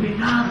تعبثون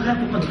بنار لا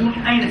تقدرون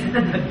أين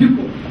ستذهب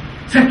بكم،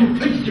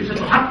 ستفجر،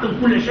 ستحطم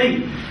كل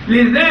شيء.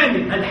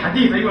 لذلك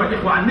الحديث أيها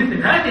الإخوة عن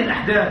مثل هذه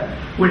الأحداث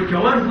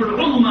والكوارث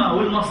العظمى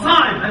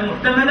والمصائب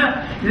المحتملة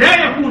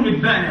لا يكون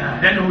إبانها،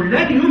 لأنه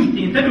الذي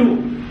يجدي انتبهوا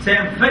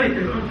سينفلت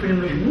العنف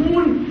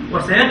المجنون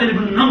وسيغلب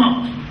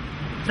النمط.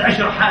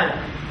 سأشرح هذا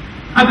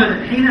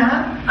أبدا.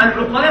 حينها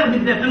العقلاء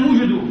بالذات أن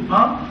وجدوا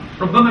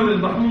ربما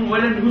يذبحون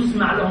ولن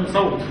يسمع لهم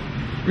صوت،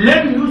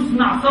 لن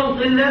يسمع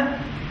صوت إلا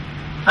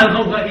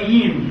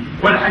الغوغائيين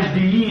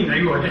والحشديين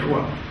أيها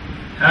الإخوة.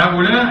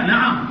 هؤلاء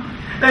نعم.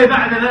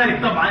 بعد ذلك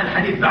طبعا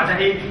الحديث بعد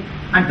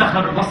أن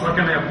تخرب مصر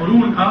كما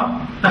يقولون،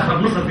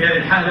 تخرب مصر في هذه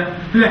الحالة،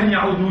 لن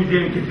يعود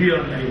مجديا كثيرا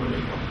أيها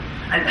الإخوة.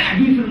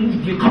 الحديث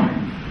المجدي قبل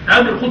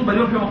هذه الخطبة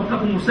اليوم كما قلت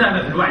لكم مساهمة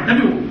في الوعي،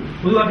 انتبهوا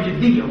خذوها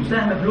بجدية،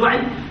 مساهمة في الوعي،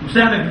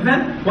 مساهمة في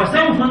الفهم،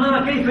 وسوف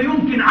نرى كيف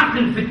يمكن عقل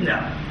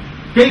الفتنة،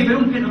 كيف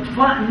يمكن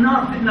إطفاء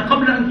النار فتنة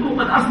قبل أن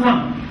توقد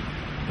أصلا.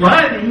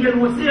 وهذه هي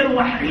الوسيلة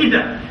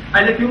الوحيدة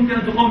التي يمكن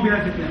أن تقوم بها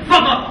الفتنة.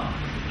 فقط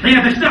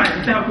حين تشتغل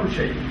انتهى كل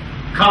شيء،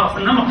 خلاص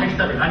النمط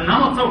هيشتغل،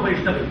 النمط سوف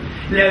يشتغل.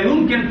 لا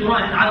يمكن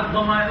تراهن على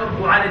الضمائر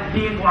وعلى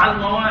الدين وعلى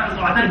المواعظ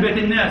وعلى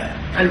تربية الناس،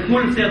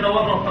 الكل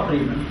سيتورط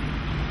تقريبا،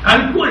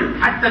 الكل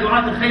حتى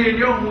دعاة الخير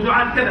اليوم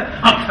ودعاة كذا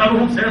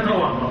أكثرهم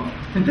سيتورط.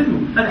 انتبهوا،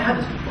 هذا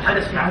حدث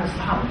وحدث في عهد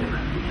الصحابة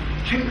كمان،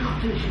 شيء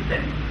خطير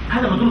جدا.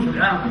 هذا مدروس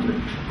الآن،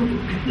 كتب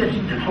كثيرة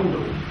جدا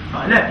حوله،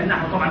 لكن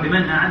نحن طبعا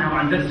بمنهى عنها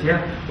وعن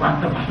درسها وعن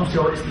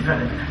تبحثها والاستفادة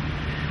منها.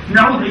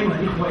 نعود أيها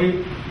الإخوة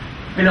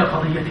إلى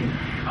قضيتنا.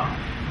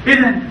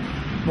 إذن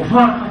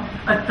مفارقة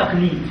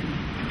التقليد،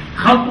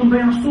 خلط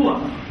بين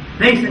الصور.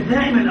 ليس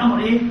دائما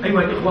الأمر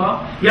أيها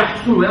الإخوة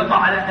يحصل ويقع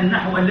على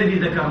النحو الذي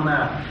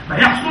ذكرناه،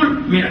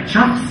 فيحصل من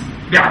الشخص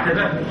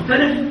بعتبات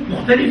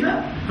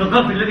مختلفة في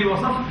الظرف الذي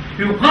وصف.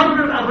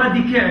 يقرر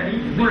الراديكالي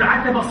ذو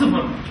العتبة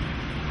صفر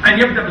أن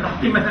يبدأ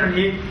بتحطيم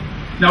مثلا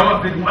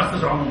نوافذ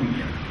مؤسسة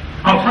عمومية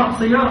أو حرق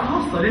سيارة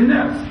خاصة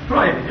للناس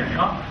برايفت،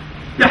 يعني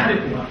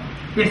يحرقها.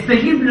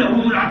 يستجيب له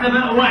ذو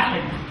العتبة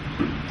واحد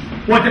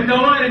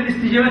وتتوالى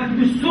الاستجابات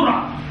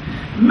بسرعة.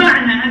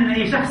 معنى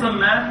أن شخصا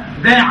ما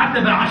ذا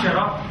عتبة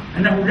 10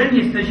 أنه لن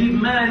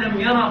يستجيب ما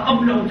لم يرى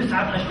قبله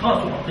 9 أشخاص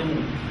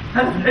يحطمون.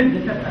 هذا في العلم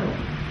تتألم.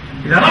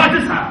 إذا رأى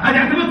 9 هذه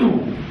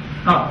عتبته.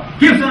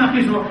 كيف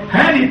سنقيسها؟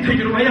 هذه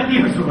التجربة هي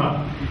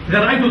قياسها. إذا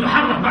رأيته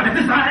تحرك بعد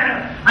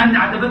 9 أن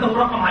عتبته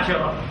رقم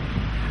 10.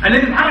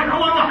 الذي يتحرك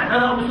أول واحد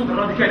هذا أبو صدر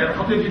الراديكال، هذا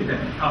خطير جدا.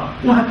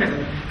 وهكذا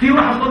في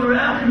واحد صدر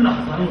لآخر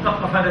لحظة،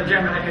 المثقف هذا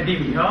الجامع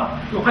الأكاديمي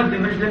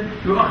يقدم مجدا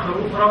يؤخر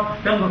أخرى،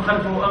 ينظر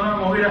خلفه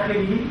وأمامه إلى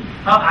آخره.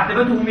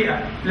 عتبته 100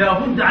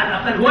 لابد على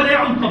الأقل، ولا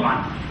يعد طبعا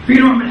في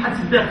نوع من الحدس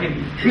الداخلي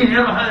حين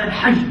يرى هذا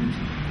الحجم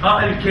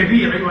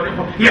الكبير أيها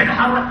الأخوة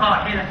يتحرك،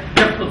 حين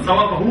يفقد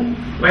صوابه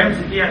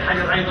ويمسك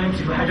الحجر، أيضا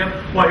يمسك الحجر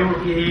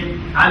ويلقيه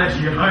على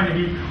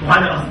جيرانه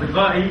وعلى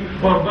أصدقائه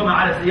وربما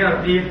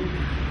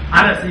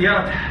على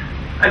سيارة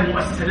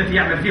المؤسسة التي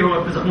يعمل فيها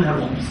ويرتزق منها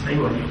الوظيفة. أيها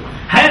الأخوة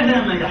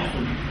هذا ما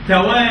يحصل،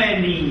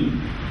 توالي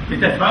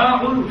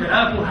بتفاعل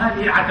وتآكل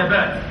هذه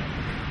العتبات.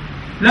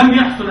 لم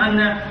يحصل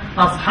أن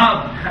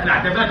أصحاب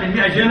العتبات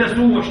 100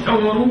 جلسوا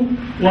واشتوروا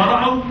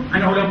ورأوا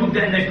أنه لابد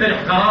أن نجترح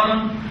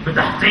قرارا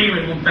بتحطيم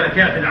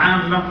الممتلكات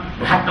العامة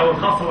وحتى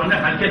والخاصة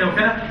والنفع كذا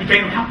وكذا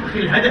لكي نحقق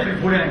الهدف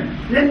الفلاني.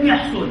 لم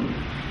يحصل.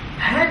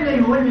 هذا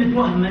يولد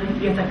وهما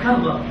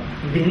يتكرر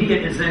الذهنية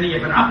الإنسانية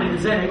في العقل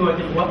الإنساني أيها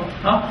الإخوة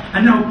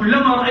أنه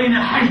كلما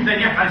رأينا حشدا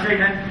يفعل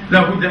شيئا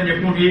لابد أن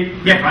يكون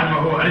يفعل ما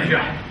هو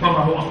أرجح وما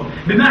هو أفضل،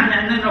 بمعنى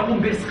أننا نقوم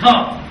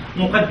بإسقاط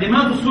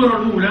مقدمات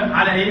الصورة الأولى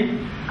على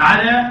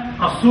على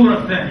الصورة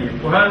الثانية،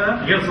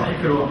 وهذا غير صحيح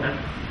في الواقع.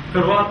 في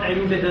الواقع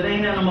يوجد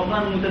لدينا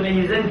نمطان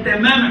متميزان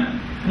تماما.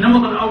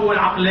 النمط الأول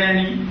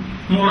عقلاني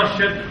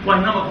مرشد،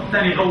 والنمط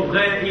الثاني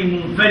غوغائي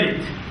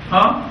منفلت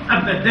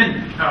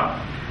أبدا.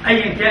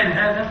 أيا كان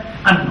هذا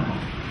النمط.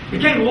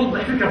 لكي نوضح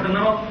فكرة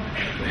النمط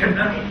أحب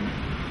أن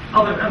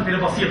أضرب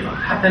أمثلة بسيطة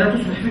حتى لا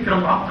تصبح فكرة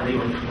معقدة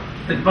أيها الإخوة.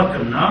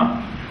 الباترن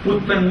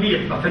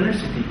والتنميط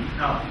باترنسيتي.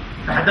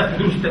 تحدثت في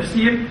دروس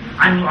التفسير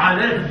عن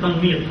معادلة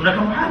التنميط. هناك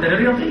معادلة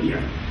رياضية.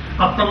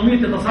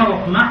 التنميط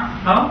يتصرف مع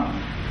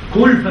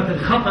كلفة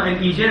الخطأ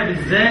الإيجابي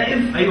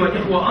الزائف أيها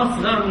الإخوة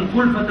أصغر من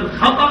كلفة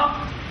الخطأ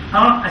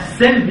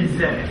السلب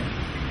الزائف.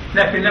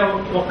 لكن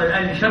لو وقت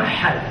الآن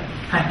لشرح هذا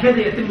هكذا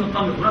يتم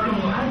التنميط. هناك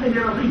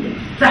معادلة رياضية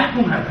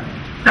تحكم هذا،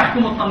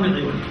 تحكم التنميط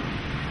أيها الإخوة.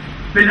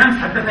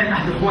 بالأمس حدثني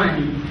أحد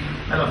إخواني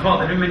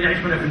الأفاضل ممن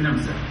يعيشون في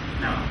النمسا،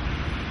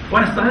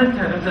 وأنا استغلت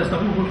هذا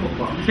سأستخدمه في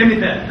الخطبة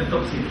كمثال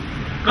للتفصيل.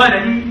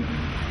 قال لي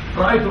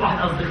رأيت أحد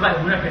أصدقائي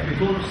هناك في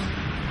تونس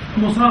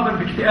مصابا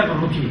باكتئاب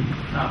الروتين.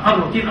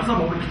 الروتين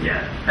أصابه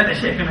بالاكتئاب.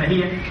 الأشياء كما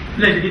هي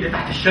لا جديدة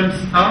تحت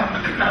الشمس.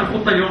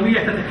 الخطة اليومية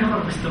تتكرر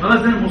باستمرار.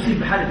 زي المصيب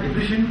بحالة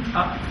ديبريشن،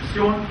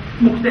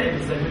 مكتئب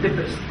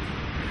ديبرس.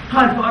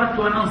 قال فأردت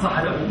أن أنصح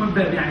له من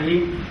باب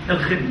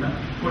الخدمة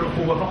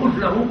والأخوة، فقلت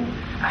له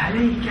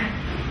عليك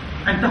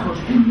أن تخرج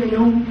كل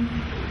يوم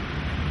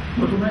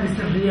وتمارس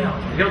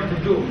رياضة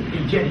الجو،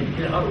 الجري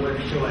إلى الأرض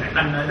وفي الشوارع.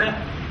 قال ماذا؟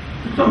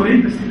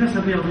 طبعا بس الناس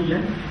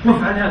الرياضية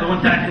وافعل هذا،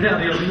 وانت أداء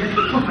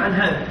رياضية وافعل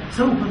هذا،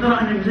 سوف ترى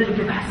أن مزاجك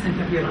يتحسن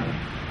كثيرا.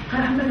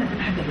 قال عمالا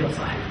تتحدث يا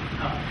صاحبي،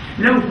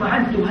 لو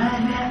فعلت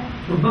هذا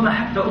ربما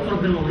حتى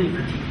أطرد من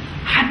وظيفتي،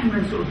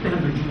 حتما سأتهم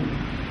بالجنون.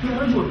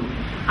 يا رجل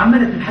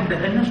عمالا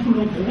تتحدث الناس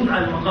كلهم قبول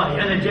على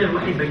المقاهي، أنا الجاهل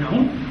الوحيد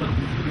بينهم.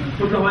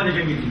 قلت له هذا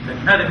جميل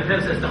جدا، هذا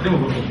مثال سأستخدمه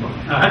في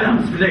الخطبة. هذا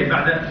أمس بالليل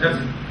بعد درس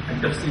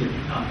التفسير.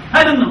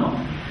 هذا النمط.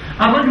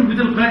 الرجل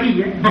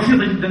بتلقائية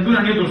بسيطة جدا دون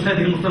أن يدرس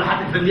هذه المصطلحات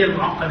الفنية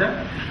المعقدة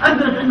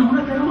أدرك أن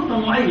هناك نمطا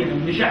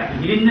معينا لشعبه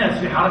للناس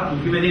في حارته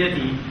في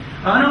مدينته.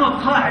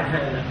 نمط قاعد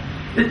هذا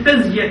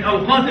التزيين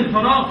أوقات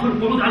الفراغ في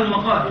القعود على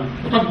المقاهي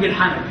وطبق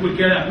الحنك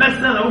والكلام، بس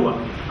هذا هو.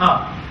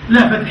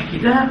 لا فتح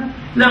كتاب،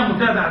 لا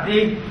متابعة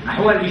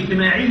أحوال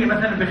اجتماعية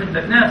مثلا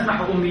بخدمة ناس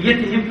محو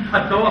أمنيتهم،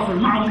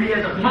 التواصل معهم،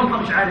 عيادة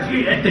مرضى، مش عارف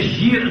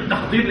التشجير،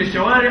 التخطيط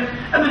للشوارع،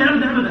 أبدا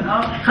أبدا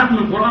أبدا. ختم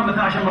القرآن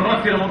مثلا 10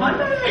 مرات في رمضان،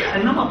 لا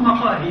النمط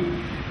مقاهي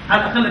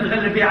على الأقل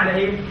تغلب به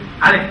على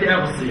على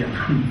اكتئاب الصيام.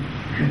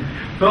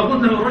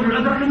 فقلت له الرجل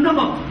أدرك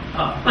النمط.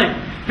 طيب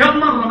كم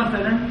مرة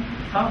مثلا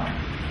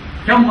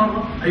كم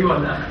مرة أيها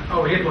الأخ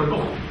أو أيتها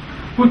الأخت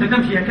كنت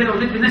تمشي هكذا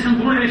وجدت الناس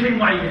ينظرون إلى شيء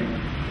معين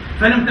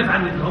فلم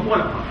تفعل مثلهم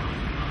ولا مرة؟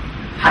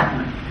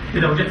 حتما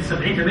إذا وجدت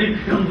 70-80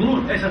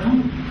 ينظرون ليست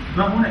هم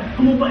ما هناك،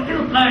 هم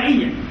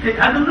تلقائيا.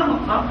 هذا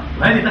النمط.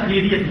 وهذه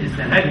تقليدية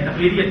الإنسان، هذه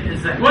تقليدية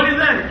الإنسان.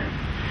 ولذلك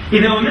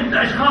إذا وجدت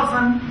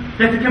أشخاصا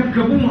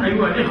يتكبكبون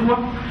أيها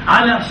الإخوة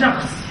على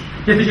شخص،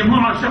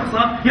 يتجمعون على شخص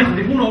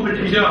يخذفونه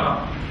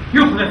بالحجارة،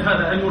 يخذف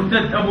هذا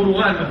المرتد أبو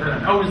روان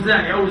مثلا أو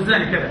الزاني أو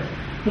الزاني كذا،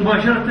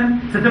 مباشرة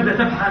ستبدأ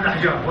تبحث عن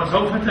الأحجار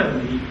وسوف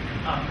ترمي.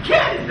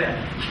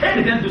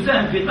 كارثة أن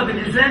تساهم في قتل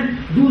الإنسان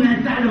دون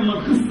أن تعلم ما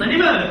القصة.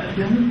 لماذا؟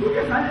 لأنه الكل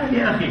يفعل هذا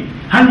يا أخي.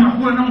 هل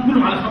معقول أنهم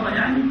كلهم على خطأ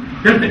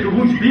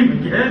يرتكبون جريمة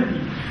جهادي؟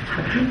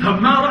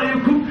 طب ما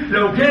رأيكم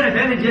لو كانت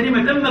هذه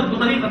الجريمة تمت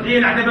بطريقة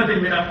العتبات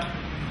المئة؟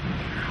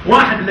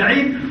 واحد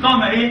لعين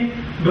قام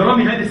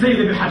برمي هذه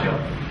السيدة بحجر،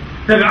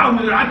 تبعه من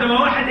العتبة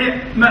واحد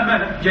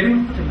ماذا؟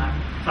 جريمة قتل معه.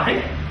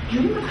 صحيح؟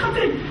 جريمة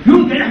قتل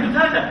يمكن يحدث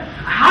هذا.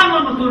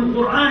 حرمت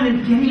القرآن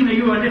الكريم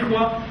أيها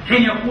الإخوة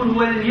حين يقول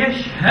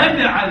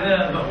وليشهد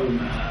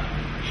عذابهما.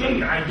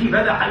 شيء عجيب،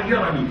 هذا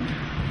حيرني.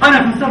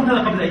 أنا فسرت هذا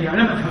قبل أيام،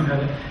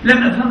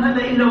 لم أفهم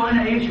هذا إلا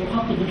وأنا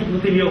أخطط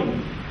خطبة اليوم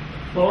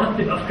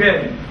وأرتب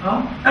أفكاري.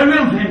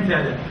 اليوم فهمت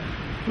هذا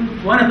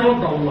وأنا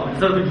أتوضأ والله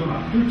صلاة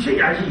الجمعة، قلت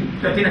شيء عجيب،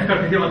 تأتينا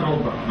أفكار كثير وأنا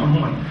أتوضأ.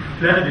 عموما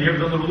لا أدري،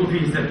 يبدو أن الوضوء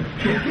فيه سلب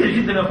كثير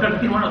جدا، أفكار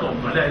كثير وأنا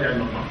أتوضأ، لا إله إلا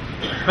الله.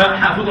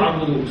 فحافظوا على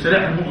الوضوء،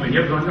 سلاح المؤمن،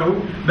 يبدو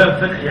أنه باب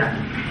فتح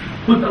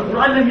قلت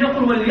القرآن لم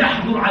يقل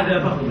وليحضر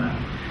عذابهما،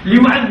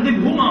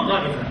 ليعذبهما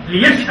طائفة،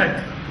 ليشهد.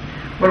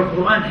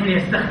 والقرآن حين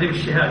يستخدم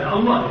الشهادة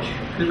الله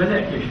يشهد،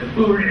 الملائكة يشهد،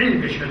 أولو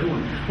العلم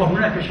يشهدون،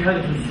 وهناك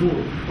شهادة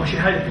الزور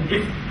وشهادة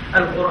الإثم.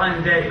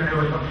 القرآن دائما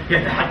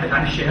يتحدث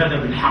عن الشهادة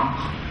بالحق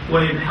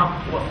وللحق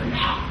وفي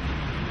الحق،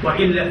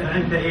 وإلا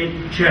فأنت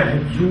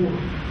شاهد زور.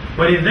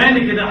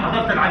 ولذلك إذا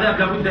حضرت العذاب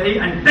لابد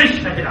أن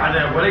تشهد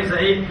العذاب وليس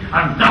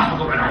أن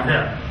تحضر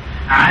العذاب.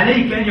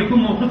 عليك أن يكون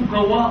موقفك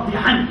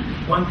واضحا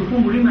وأن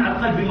تكون ملما على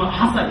القلب بما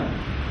حصل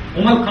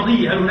وما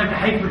القضية. هل هناك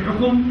حيث في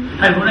الحكم؟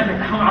 هل هناك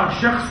تحمل على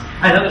الشخص؟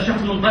 هل هذا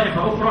الشخص من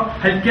طائفة أخرى؟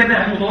 هل كذا؟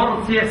 هل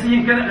متورط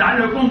سياسيا كذا؟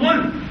 لعله يكون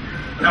ظلم.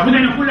 لابد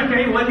أن يقول لك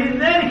إيه؟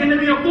 ولذلك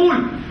النبي يقول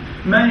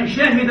من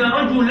شهد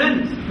رجلا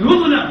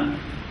يظلم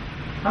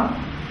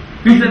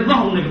يجلد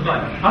ظهره، النبي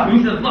قال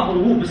يجلد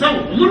ظهره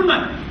بصوت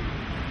ظلما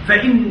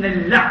فإن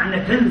اللعنة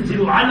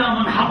تنزل على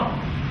من حضر.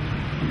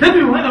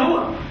 انتبهوا، هذا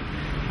هو.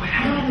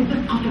 وحال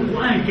دقة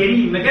القرآن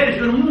الكريم، ما قالش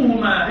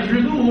ارموهما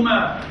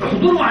اجلدوهما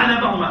احضروا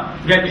عذابهما،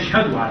 قال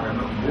اشهدوا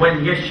عذابهما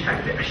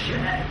وليشهد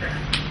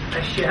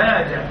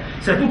الشهادة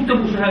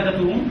ستكتب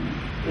شهادتهم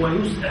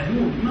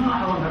ويسألون. ما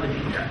أعظم هذا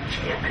الكتاب،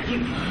 شيء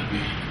عجيب.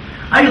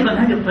 أيضا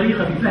هذه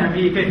الطريقة في فهم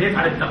كيف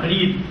يفعل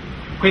التقليد،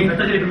 كيف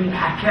تغلب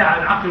المحاكاة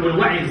على العقل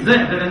والوعي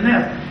الزائد لدى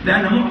الناس،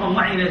 لأن معظم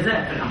وعينا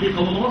زائد في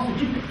الحقيقة متوسط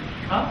جدا.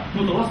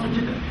 متوسط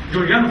جدا.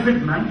 جوليانو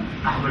فريدمان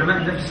أحد علماء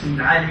النفس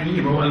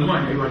العالميين وهو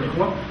ألماني أيها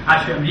الإخوة،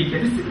 عاش في أمريكا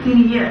في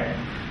الستينيات،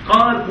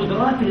 قال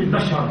قدرات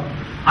البشر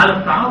على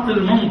التعاطي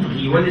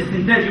المنطقي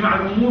والاستنتاج مع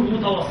الأمور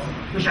متوسطة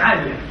مش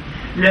عالية،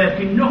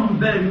 لكنهم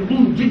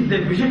بالغون جدا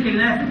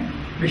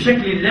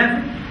بشكل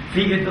لافت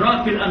في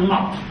إدراك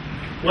الأنماط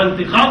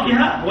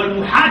والتقاطها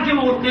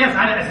والمحاكمة والقياس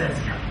على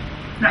أساسها.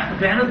 نحن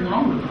كائنات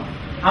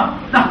منمطة،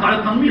 نحن على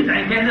التنميط،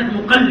 يعني كائنات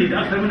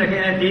مقلدة أكثر من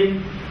كائنات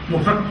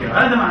مفكرة.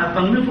 هذا معنى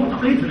التنميط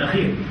والتقليد في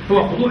الأخير،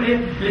 هو خضوع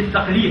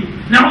للتقليد.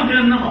 نعود إلى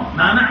النمط.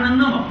 ما معنى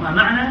النمط؟ ما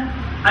معنى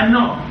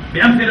النمط؟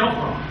 بأمثلة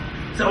أخرى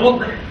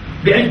سأوضح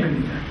بأجمل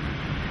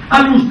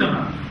مثال. المجتمع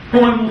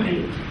هو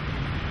المحيط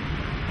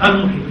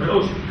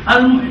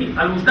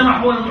المجتمع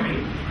هو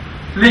المحيط.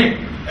 ليه؟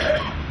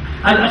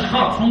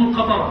 الأشخاص هم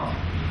القطرات،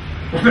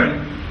 وفعلا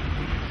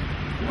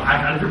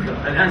وعلى فكرة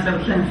الآن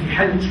سنساهم في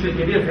حل مشكلة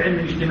كبيرة في علم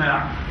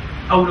الاجتماع،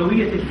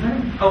 أولوية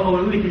الفرد أو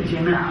أولوية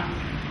الجماعة.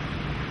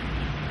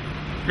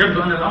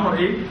 يبدو أن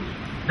الأمر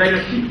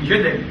دايركتيكي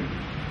جدلي،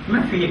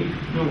 ما في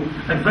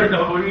الفرد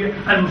أو أولوية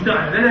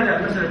المجتمع،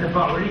 لا مسألة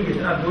تفاعلية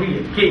تآثرية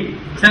كيف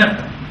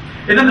سنفهم.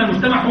 إذن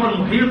المجتمع هو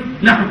المحيط،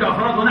 نحن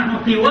كأفراد ونحن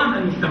قوام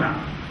المجتمع.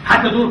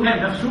 حتى دور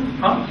كان نفسه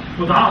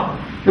متعاطف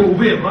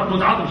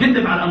متعاطف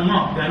جدا مع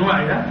الأنماط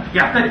بأنواعها،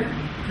 يعترف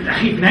في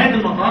الأخير في نهاية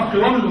المطاف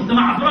قوام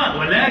المجتمع أفراد،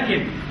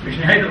 ولكن مش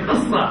نهاية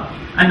القصة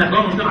أن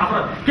قوام المجتمع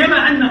أفراد،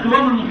 كما أن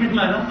قوام المحيط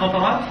ماذا؟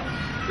 قطرات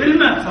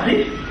الماء.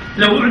 صحيح؟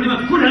 لو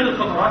أعدمت كل هذه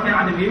القطرات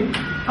ينعدم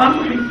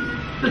المحيط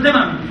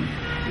تماما.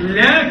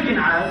 لكن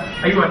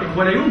أيها الإخوة،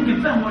 ولا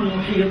يمكن فهم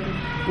المحيط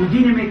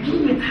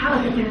وديناميكية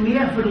حركة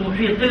المياه في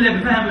المحيط إلا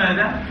بفهم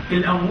ماذا؟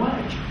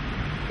 الأمواج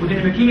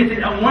وديناميكية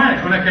الأمواج.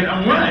 هناك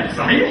الأمواج،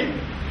 صحيح؟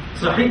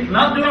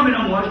 ما قوام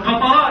الأمواج؟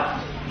 قطرات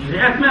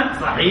جزيئات ماء،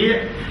 صحيح؟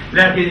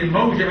 لكن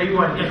الموجة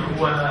أيها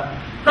الإخوة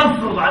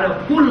تفرض على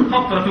كل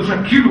قطرة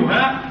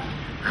تشكلها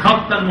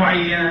خطا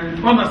معينا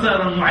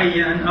ومسارا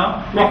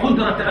معينا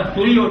وقدرة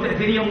تأثرية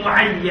وتأثيرية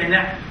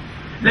معينة،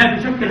 لا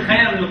تشكل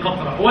خيار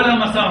للقطرة ولا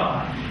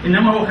مسارها،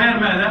 إنما هو خيار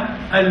ماذا؟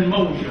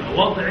 الموجة،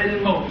 وضع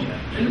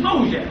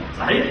الموجة.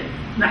 صحيح؟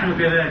 نحن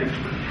كذلك.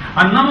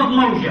 النمط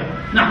موجة،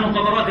 نحن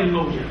قطرات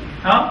الموجة.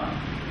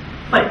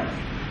 طيب،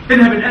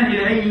 اذهب الآن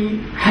إلى أي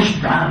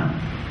حشد عام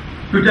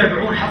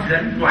يتابعون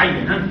حفلا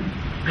معينا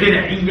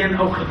غنائيا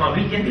أو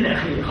خطابيا إلى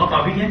آخره،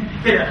 خطابيا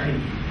إلى آخره.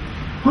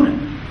 هنا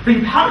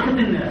تجد حركة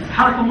الناس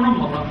حركة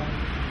منمطة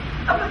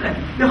أبدا،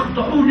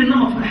 يخضعون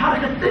للنمط في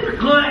الحركة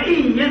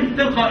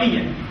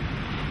تلقائيا.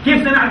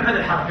 كيف سنعرف هذه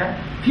الحركة؟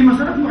 في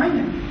مسارات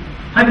معينة،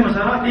 هذه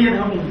مسارات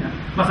يذهبون،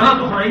 مسارات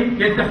أخرى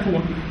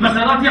يلتفون،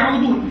 مسارات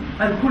يعودون.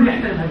 الكل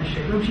يحترم هذا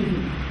الشيء ويمشي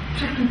فيه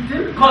بشكل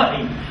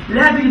تلقائي.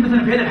 لا تجد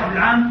مثلا في هذا الحفل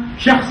العام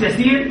شخص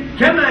يسير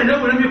كما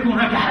لو لم يكن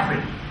هناك حفل،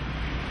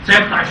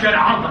 سيقطع الشارع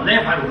عرضا لا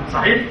يفعلها،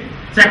 صحيح؟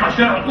 سيقطع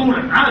الشارع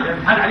طولا عادة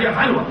هل عليه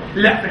يفعلها؟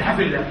 لا، في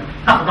الحفل لا،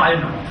 تخضع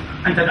للنمط.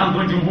 أنت الآن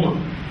ضمن جمهور،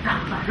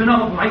 تخضع في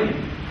نمط معين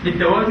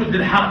للتواجد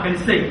للحركة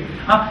للسير.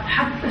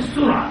 حتى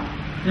السرعة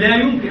لا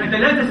يمكن، أنت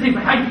لا تسير في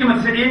الحج كما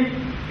تسير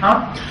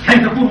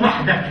حين تكون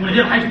وحدك من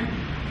غير حج.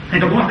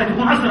 حين تكون وحدك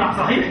تكون أسرع،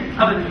 صحيح؟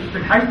 أبدا، في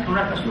الحج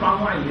هناك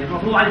سرعة معينة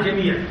مفروض على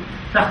الجميع،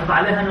 تخضع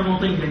لها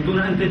نمطيا دون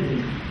أن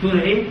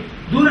تدري،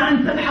 دون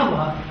أن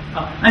تلحظها.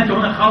 أنت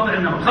هنا خاضع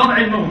النمط، خاضع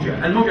الموجة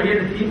هي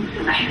التي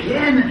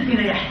أحيانا حين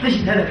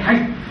يحتشد هذا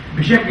الحج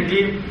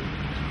بشكل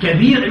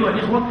كبير أيها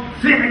الإخوة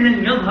فعلا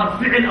يظهر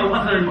فعل أو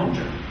أثر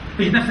الموجة.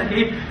 تجد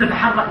نفسك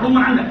تتحرك رغم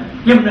عنك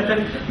يمنك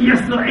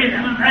يسرعين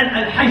أمام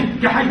الحج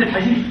كحج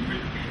الحجيج.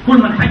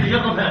 كل من حج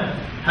يجرب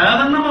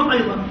هذا النمط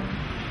أيضا.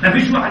 ما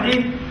فيش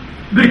واحد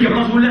بركب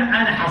راسه لا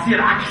أنا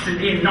حصير عكس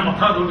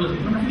النمط هذا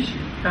ما فيش،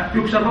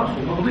 يكسر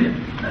راسه مضيع.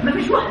 ما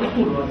فيش واحد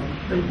يقول هذا،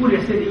 الكل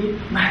يصير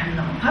مع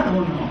النمط. هذا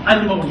هو النمط،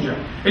 الموجة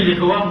اللي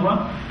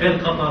قوامها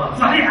القطرات.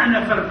 صحيح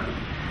أنا فرق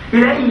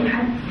إلى أي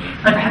حد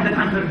أتحدث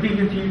عن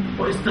فرديتي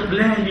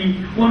واستقلالي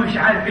ومش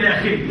عارف إلى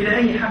آخره، إلى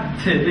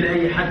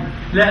أي حد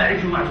لا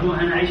أعيش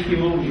معزوها، أنا أعيش في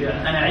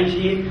موجة، أنا أعيش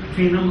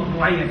في نمط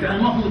معين، في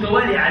أنماط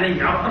متوالية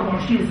علي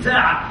 24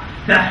 ساعة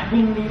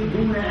تحكمني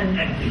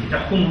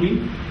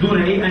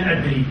دون أن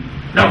أدري.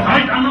 لو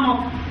خرجت عن نمط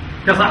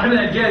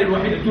كصاحبنا الجاري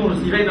الوحيد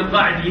التونسي بين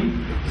القاعدين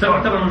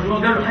سأعتبر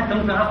مجنون. قالوا حتى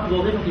ممكن أخذ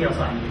وظيفتي يا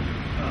صاحبي،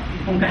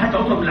 ممكن حتى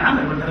أطلب من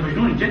العمل، ولا هذا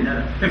مجنون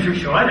الجنة تمشي في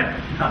الشوارع،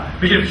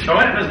 بيجري في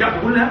الشوارع الناس قاعدة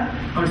تقول لها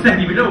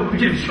مستهدي بالله،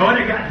 بيجري في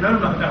الشوارع قاعد ما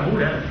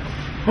فهمه.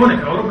 هنا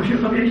في أوروبا شيء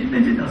طبيعي جدا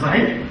جدا،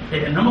 صحيح؟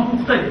 النمط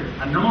مختلف،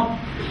 النمط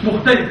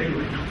مختلف أيها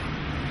الأخوة.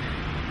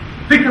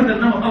 فكرة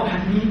النمط أوحت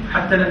لي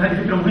حتى لأن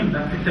هذه فكرة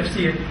مهمة في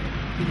التفسير.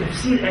 في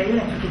تفسير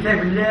آيات في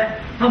كتاب الله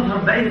تظهر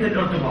بعيدة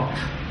الارتباط،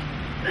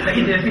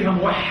 فإذا فيها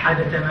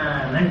موحدة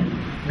تماما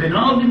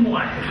بناظم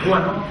واحد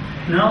هو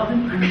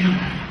ناظم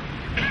النمط.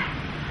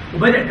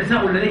 وبدأ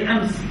التساؤل لدي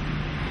أمس،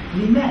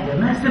 لماذا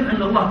ما سبب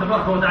أن الله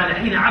تبارك وتعالى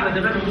حين عبد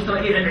بنو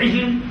إسرائيل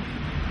العجل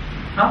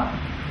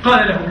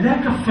قال لهم لا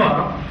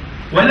كفارة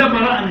ولا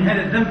براء من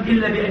هذا الذنب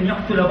إلا بأن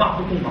يقتل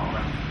بعضكم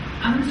بعضا؟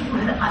 أنا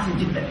أقول هذا قاسي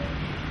جدا.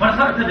 وأنا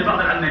قرأت لبعض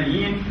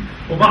العلمانيين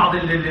وبعض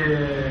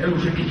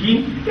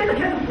المشككين قال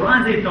لك هذا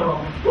القرآن زي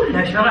التوراة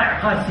كلها شرائع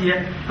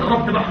قاسية،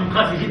 الرب تبعهم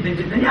قاسي جدا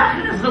جدا. يا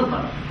أخي الناس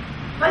غلطة،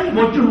 طيب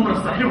وجههم من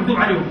الصحيح وكتب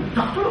عليهم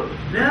تقتلوا،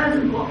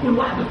 لازم كل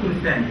واحد يقتل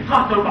الثاني.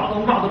 قاتلوا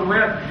بعضهم بعض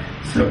الروايات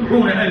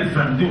 70,000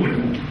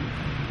 دونه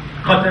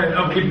قتل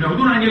أو ابنه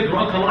دون أن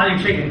يدروا ألقى الله عليهم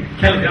شيئا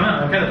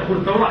كالغمامة، هكذا تقول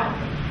التوراة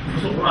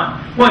في القرآن.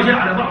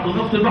 وجعل بعضهم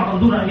يقتل بعضا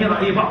دون أن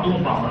يرى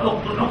بعضهم بعضا،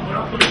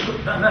 اقتل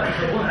فمات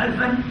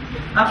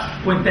 70,000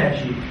 وانتهى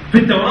شيء. في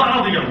التوراة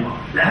رضي الله،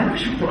 لا هذا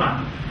مش في القرآن.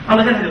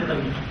 الله قال هذه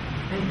الطريقة.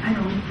 أنا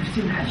أريد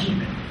تفسير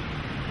عجيبا.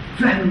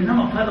 فهم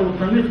النمط هذا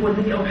والطريق هو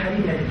الذي أوحى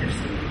لي هذا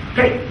التفسير.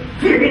 كيف؟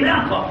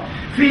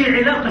 في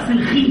علاقة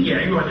سلخية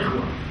أيها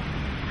الإخوة.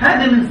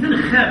 هذا من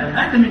سلخ هذا،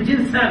 هذا من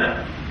جنس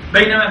هذا،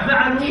 بين ما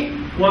فعلوا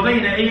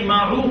وبين ما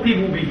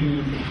عوقبوا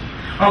به.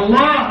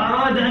 الله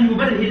أراد أن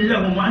يبرهن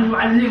لهم وأن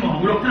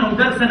يعلمهم ويعطيهم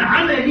درسا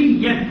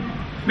عمليا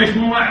مش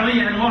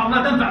مواعظيا. المواعظ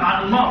لا تنفع مع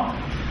الأنماط،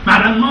 مع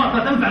الأنماط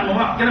لا تنفع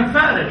المواعظ، كلام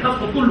فارغ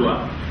تسقط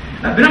كلها.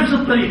 بنفس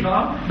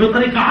الطريقة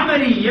بطريقة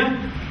عملية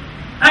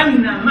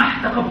أن ما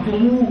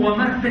احتقبتموه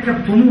وما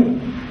ارتكبتموه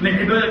من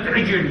عبادة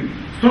عجل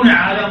صنع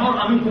على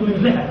مرأة منكم من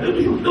ذهب،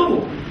 انتم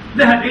شفتوه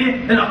ذهب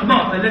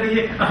الأقباط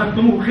الذي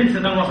أخذتموه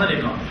خلسة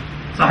وسرقة،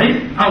 صحيح؟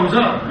 أو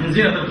زار من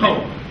زينة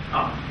القوم.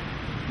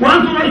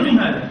 وأنتم رأيتم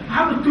هذا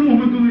عبدتموه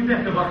من دون الله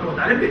تبارك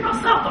وتعالى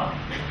ببساطة.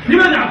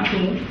 لماذا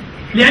عبدتموه؟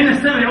 لأن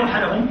السمع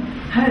أوحى لهم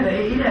هذا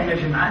إله يا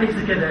جماعة، أليس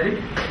كذلك؟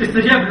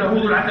 استجاب له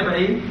ذو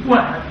العتبة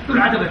 1، ذو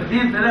العتبة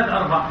 2 3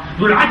 4.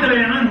 ذو العتبة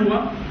من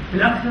هو؟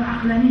 الأكثر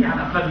عقلانية على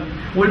الأقل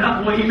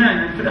والأقوى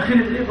إيمانا، في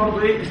الأخير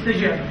برضه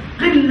استجاب.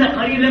 قلة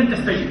قليلا لم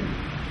تستجب،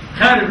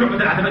 خارج لعبة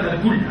العتبات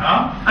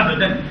كلها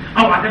أبدا،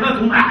 أو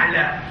عتباتهم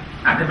أعلى،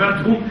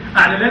 عتباتهم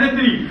أعلى لا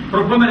ندري،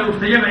 ربما لو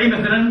استجاب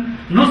مثلا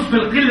نصف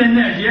القلة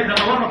الناجية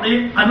لتورط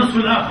النصف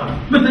الآخر،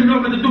 مثل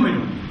لعبة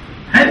الدومينو.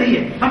 هذه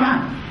هي طبعا.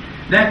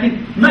 لكن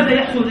متى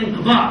يحصل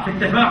الانقطاع في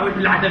التفاعل في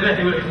العتبات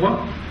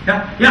والإخوة؟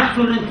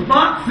 يحصل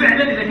الانقطاع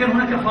فعلا إذا كان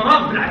هناك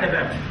فراغ في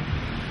العتبات.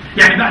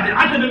 يعني بعد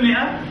العتبة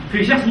 100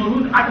 في شخص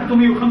موجود عتبته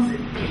 105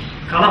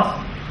 خلاص.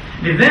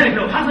 لذلك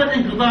لو حصل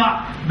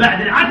انقطاع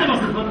بعد العتبة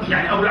 0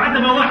 يعني أو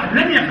العتبة 1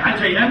 لم يفعل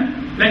شيئا،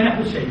 لن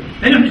يحدث شيء،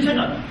 لن يحدث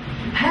شغل.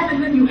 هذا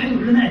الذي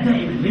يحيل لنا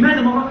دائما.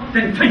 لماذا مرات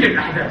تنفجر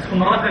الأحداث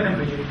ومرات لا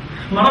تنفجر؟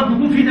 مرات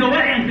يكون في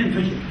دواعي أن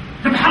تنفجر،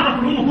 تتحرك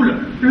الأمة كلها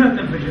لا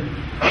تنفجر.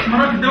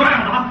 مرات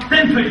الدواعي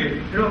تنفجر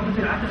لو كنت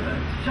العتبة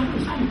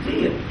شغل صعب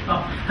كثير.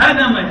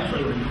 هذا ما يحصل.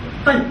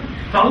 طيب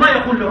فالله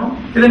يقول لهم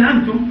إذا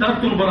أنتم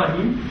تركتم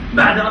البراهين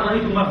بعد أن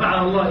رأيتم ما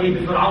فعل الله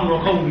بفرعون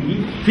وقومه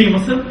في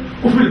مصر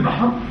وفي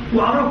البحر،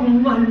 وأراكم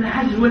الله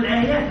المعاجز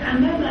والآيات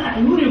أمام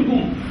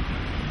أعينكم،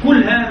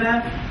 كل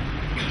هذا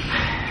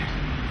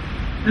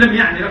لم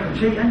يعني لكم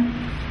شيئا،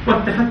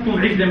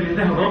 واتخذتم عجلا من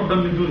ذهب ربا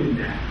من دون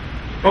الله.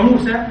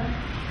 وموسى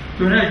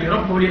يناجي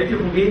ربه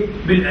ليأتيكم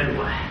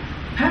بالألواح.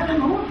 هذا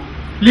ما هو.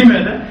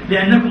 لماذا؟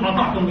 لأنكم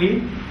أطعتم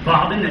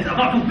بعض الناس.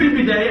 أطعتم في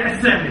البداية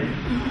السامر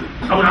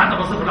أو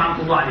العتبة 0 لعنة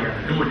الله عليها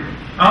الملحد،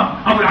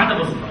 أو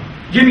العتبة 0.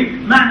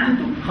 جميل. معنى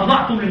أنتم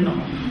خضعتم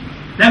للنمط،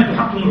 لم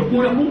تحكموا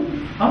عقولكم،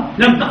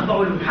 لم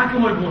تخضعوا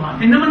للمحاكم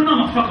والبرهان، إنما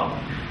النمط فقط.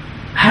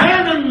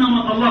 هذا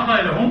النمط الله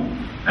قال لهم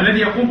الذي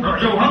يقوم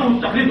جوهره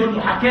التقليد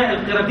والمحاكاة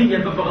القردية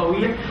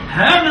الببغاوية.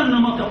 هذا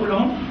النمط يقول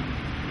لهم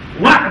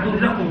وعد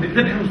لكم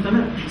بالذبح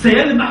المستمر،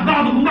 سيذبح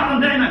بعضكم بعضا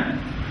دائما.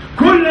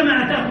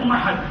 كلما أتاكم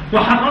أحد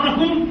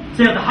وحرضكم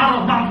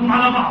سيتحرض بعضكم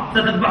على بعض،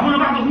 ستذبحون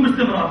بعضكم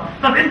باستمرار.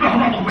 طب اذبحوا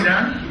بعضكم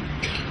الآن.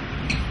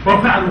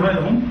 وفعلوا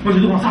هذا هم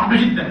وجدوها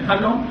صعبة جدا.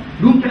 قال لهم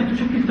يمكن أن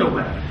تشكل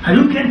توبة، هل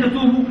يمكن أن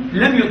تتوبوا؟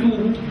 لم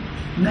يتوبوا.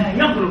 ما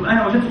يغلب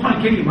أنا وجدت القرآن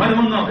الكريم هذا هو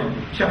الناظم.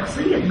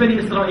 شخصية بني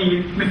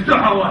إسرائيل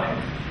مفتوحة واحد،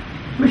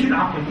 مش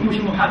العقل ومش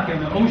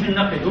المحاكمة ومش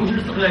النقد ومش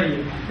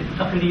الاستقلالية،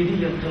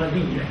 التقليدية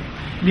القردية.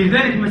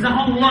 لذلك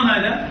مسخهم الله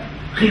ماذا؟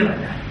 خيرا.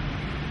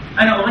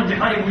 أنا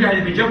أرجح رأي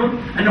مجاهد بن جبر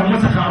أنه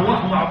مسخ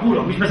أرواحهم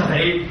وعقولهم، مش مسخ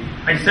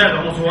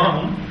أجسادهم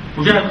وصورهم.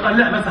 مجاهد قال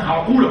لا، مسخ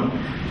عقولهم،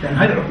 لأن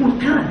هذه عقول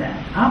قردة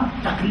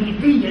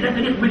تقليدية لا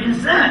تليق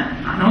بالإنسان،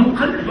 أنه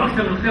مقلد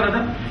وأكثر من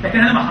القردة. لكن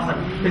هذا ما حصل.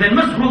 إذا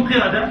مسخهم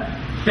قردة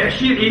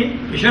تأشير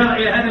إشارة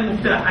إلى هذا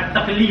المفتاح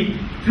التقليد.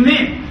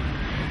 2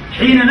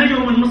 حين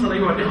نجوا من مصر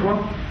أيها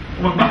الإخوة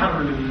ومن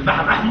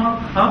البحر الأحمر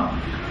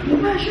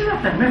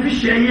مباشرة ما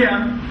فيش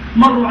أيام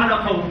مروا على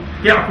قوم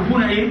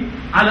يعكفون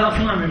على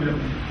أصنام لهم.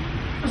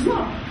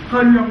 أصنام.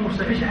 قالوا يا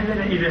موسى اجعل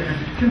لنا إلها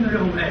كما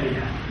لهم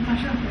آلهة. ما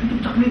شاء الله عندهم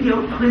تقليدية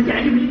والتقليدية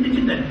عجيبة جدا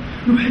جدا.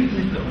 نحيط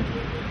مثلهم.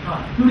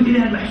 نريد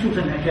إلها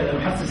محسوسا هكذا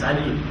نحسس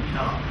عليه.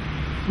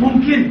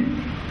 ممكن.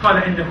 قال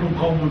إنكم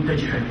قوم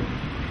تجهلون.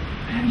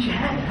 هذه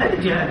جهالة،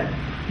 هذه جهالة.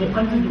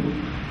 مقلدون.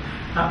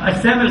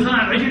 السامر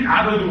صنع العجل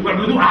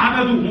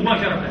عبدوا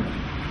مباشرة،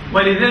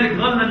 ولذلك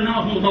ظل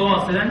النمط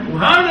متواصلا.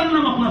 وهذا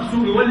النمط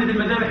نفسه يولد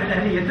المذابح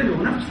الأهلية،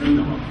 تدعو نفس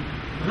النمط.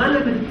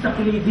 غلبت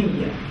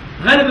التقليدية،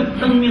 غلبت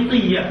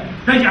التنميطية،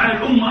 تجعل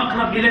الأمة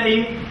أقرب إلى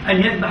إيه؟ أن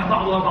يذبح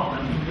بعضها بعضا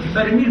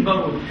برميل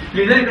بارود.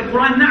 لذلك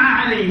القرآن نعى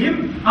عليهم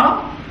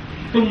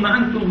ثم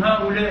أنتم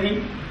هؤلاء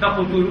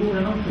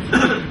تقتلون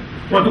أنفسكم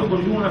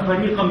وتخرجون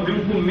فريقا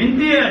منكم من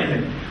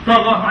ديارهم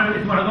فالله عن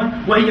الإثم والعدوان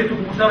وإن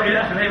يأتوكم أسارى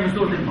إلى آخر آية من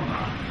سورة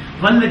البقرة.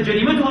 ظلت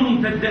جريمتهم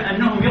ممتدة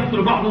أنهم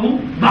يقتل بعضهم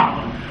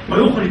بعضا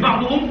ويخرج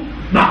بعضهم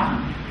بعضا.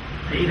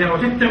 فإذا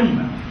وجدت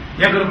أمة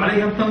يغلب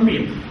عليها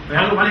التنميط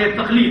ويغلب عليها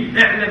التقليد،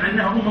 اعلم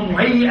أنها أمة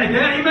مهيئة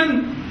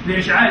دائما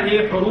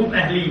لإشعال حروب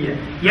أهلية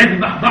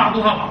يذبح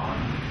بعضها بعضا.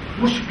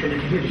 مشكلة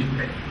كبيرة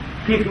جدا.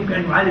 كيف يمكن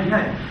أن نعالج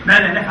هذا؟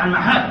 ماذا نفعل مع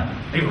هذا؟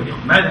 أيها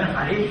الأخوة، ماذا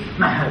نفعل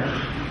مع هذا؟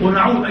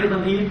 ونعود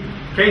أيضا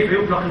كيف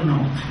يطلق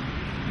النمط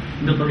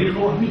بطريقة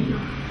وهمية.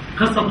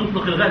 قصة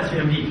مطلق الغاز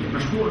في أمريكا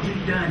مشهورة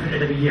جدا في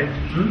الأدبيات.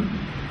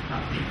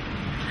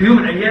 في يوم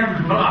من الأيام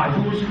امرأة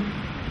عجوز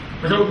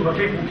وزوجها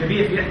شيخ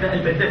كبير في إحدى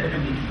البلدات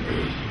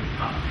الأمريكية.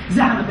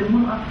 زعمت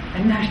المرأة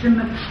أنها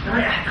اشتمت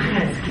رائحة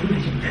غاز كبيرة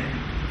جدا،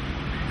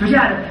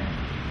 فجعلت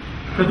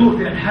تدور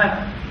في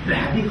أنحاء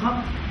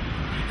الحديقة،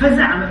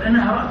 فزعمت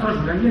أنها رأت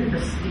رجلا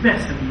يلبس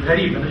لباسا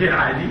غريبا غير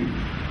عادي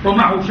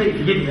ومعه شيء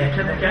في يده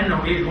هكذا كأنه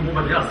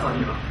أنبوبة غاز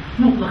صغيرة.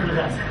 مطلق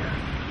الغاز هذا.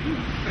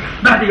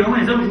 بعد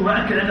يومين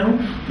زوجها أكد أنه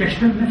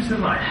يشتم نفس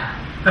الرائحة،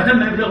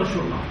 فتم إبلاغ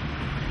الشرطة.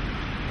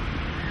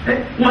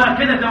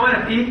 وهكذا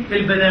توالت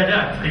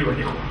البلاغات أيها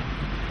الإخوة.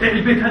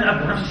 البيت هذا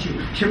أبدا نفس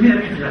الشيء، شمينا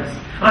ريحة غاز،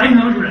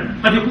 رأينا رجلا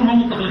قد يكون هو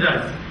مطلق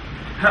الغاز.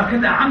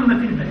 هكذا عمت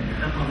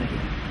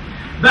القضية.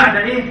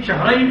 بعد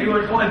شهرين أيها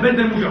الإخوة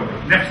البلدة المجاورة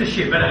نفس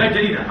الشيء، بلاغات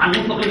جديدة عن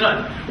مطلق الغاز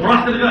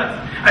وراحة الغاز.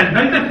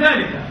 البلدة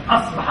الثالثة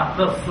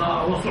أصبحت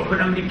قصة والصحف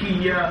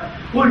الأمريكية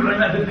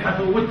والعلماء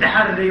بيبحثوا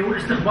والتحري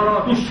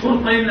والاستخبارات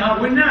والشرطة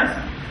ينهار والناس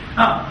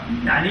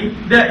يعني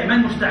دائما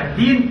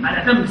مستعدين على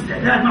أتم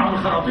استعداد، معهم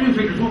الخراطيم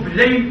يجلسون في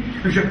الليل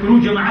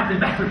يشكلون جماعات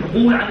البحث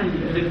الحقوقي عن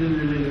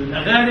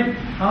الأغانم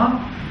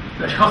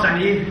الأشخاص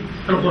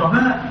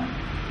الغرباء.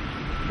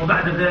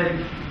 وبعد ذلك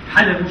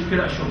حل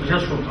المشكلة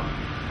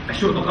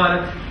الشرطة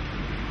قالت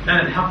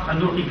لنا الحق أن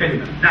نلقي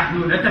كلمة،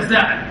 نحن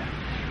نتساءل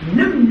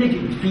لم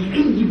نجد في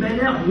أي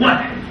بلاغ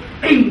واحد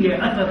أي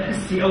أثر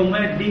حسي أو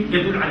مادي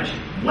يدل على شيء،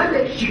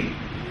 ولا شيء،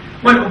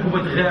 ولا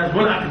أنبوبة غاز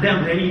ولا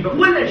أقدام غريبة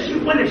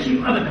ولا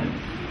شيء أبدا.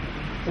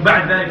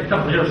 وبعد ذلك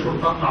اتفق غير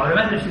الشرطة مع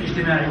علماء النفس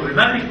الاجتماعي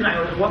والعلماء الاجتماعي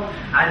والإخوة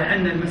على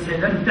أن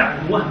المسألة لم تعد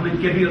وهما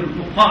كبيرا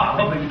فقاع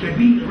ضبا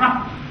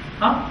كبيرة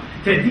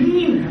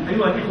تدين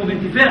أيها الإخوة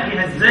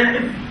بانتفاخها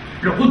الزائف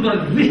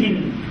لقدرة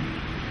ذهن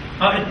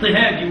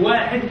اضطهادي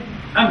واحد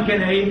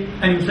أمكن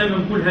أن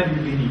يسمم كل هذه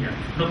الذهنيات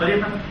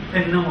بطريقة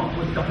النمط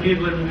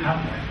والتقليد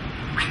والمحاكاة.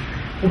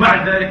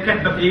 وبعد ذلك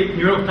كتبت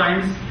نيويورك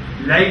تايمز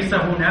ليس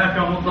هناك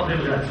مطلق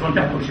الغاز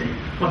وانتهى كل شيء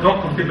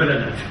وتوقفت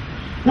البلاغات.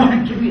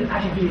 وهم كبير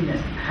عاش فيه الناس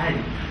حالي.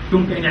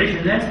 يمكن أن يعيش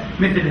الناس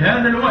مثل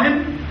هذا الوهم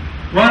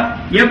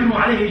ويبنوا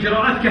عليه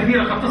إجراءات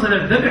كثيرة قد تصل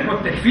الذبح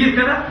والتكفير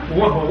كذا،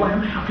 وهو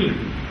وهم حقيقي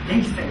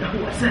ليس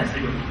له أساس.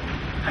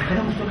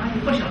 هكذا مجتمعات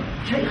البشر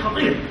شيء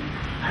خطير.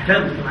 هكذا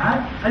مجتمعات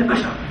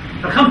البشر.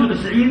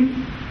 95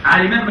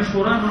 عالمان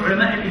مشهوران من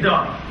علماء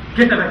الإدارة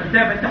كتب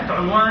كتابا تحت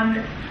عنوان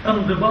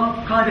انضباط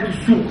قادة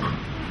السوق.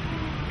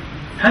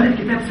 هذا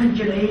الكتاب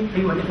سجل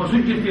أيها الإخوة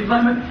سجل في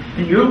قائمة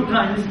نيويورك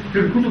تايمز في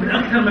الكتب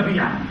الأكثر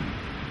مبيعا،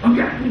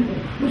 وبيع منه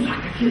نسخ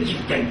كثير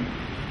جدا.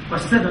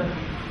 والسبب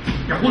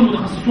يقول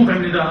متخصصون في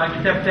علم الإدارة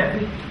الكتاب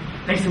تافه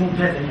ليس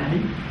ممتازا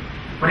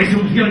وليس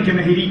مثيرا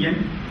جماهيريا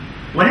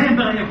ولا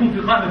ينبغي أن يكون في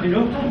قائمة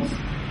نيويورك تايمز.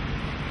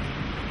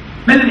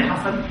 ما الذي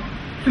حصل؟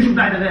 تجد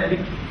بعد ذلك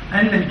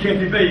أن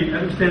الكاتبين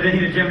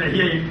الأستاذين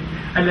الجامعيين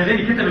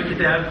اللذين كتبوا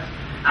الكتاب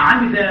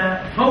عمد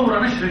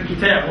فور نشر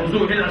الكتاب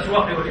ونزوله إلى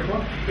الأسواق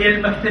والإخوة إلى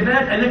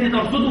المكتبات التي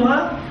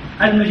ترصدها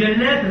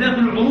المجلات ذات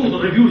العروض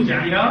الريفيوز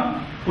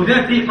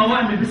وذات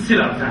قوائم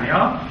البستسيلرز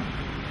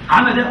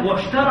عمد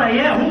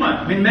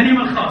واشترياهما من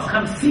مريم الخاص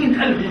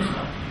 50,000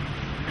 نسخة.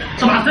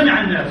 طبعا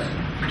سمع الناس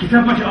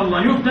الكتاب ما شاء الله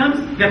نيويورك تايمز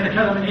قالت لك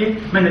هذا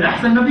من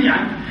الأحسن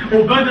مبيعا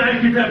وبدأ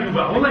الكتاب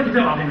يباع. والله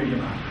كتاب عظيم يا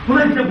جماعة،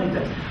 والله كتاب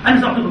ممتاز.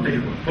 أنا سأعطيكم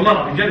تجربة والله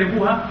العظيم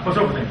جربوها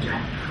وسوف تنجح.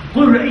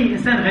 قولوا لأي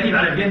إنسان غريب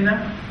على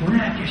الجنة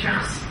هناك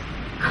شخص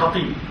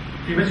خطيب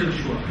في مسجد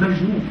الشورى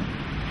مجنون،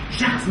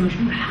 شخص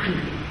مجنون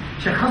حقيقي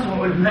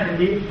شخصه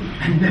علماء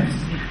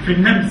النفس في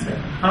النمسا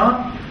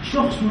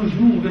شخص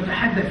مجنون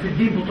يتحدث في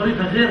الدين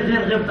بطريقة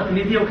غير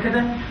تقليدية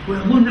وكذا،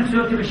 ويظن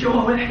نفسه يكتب أشياء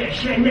وهو يحكي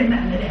أشياء لا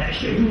معنى لها،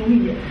 أشياء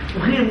جنونية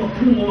وغير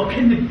مفهومة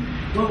وكذب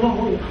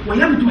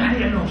ويمدح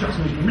عليه أنه شخص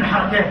مجنون من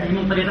حركاته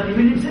من طريقته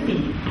من لبسته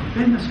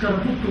يلبس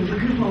كرافته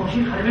وجاكيته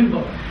وشيخ على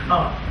منبر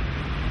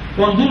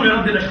وانظروا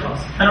لرد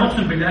الأشخاص. أنا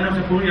أقسم بالله أنا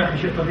تقولون يا أخي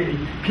شيء طبيعي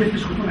كيف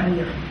تسكتون علي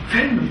يا أخي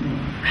فعلا مجنون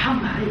حظ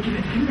عليه كيف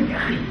أتكلم يا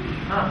أخي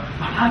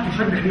محاك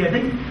يشبح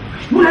بيدي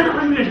مجنون هذا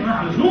الرجل يا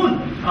جماعة مجنون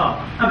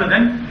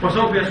أبدا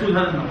وسوف يسود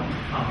هذا النمط.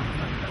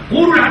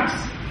 قولوا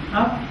العكس.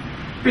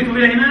 بيتوا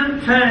إلى إمام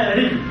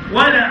فارغ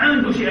ولا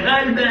عنده شيء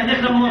غالبا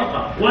يفهم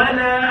ورقة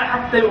ولا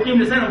حتى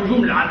يقيم لسانه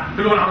بجملة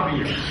باللغة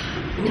العربية.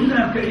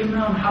 هناك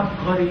إمام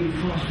عبقري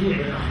فظيع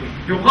يا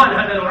أخي، يقال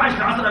هذا لو عاش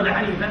في عصر أبي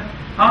حنيفة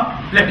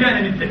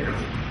لكان من ذكره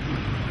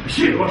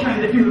شيء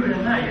وشهد فيه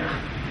العلماء يا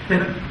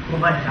أخي.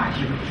 والله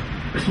عجيب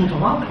بس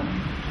متواضع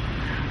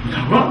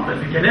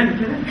في كلامه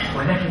كده،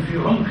 ولكن في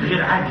عمق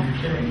غير عادي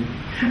في كلامه.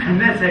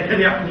 الناس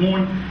هكذا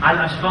يحكمون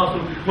على أشخاص،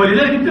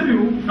 ولذلك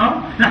انتبهوا.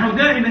 نحن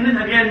دائما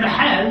نذهب إلى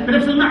المحال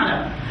بنفس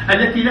المعنى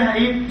التي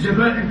لها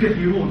زبائن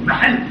كثيرون.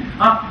 محل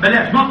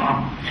بلاش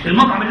مطعم،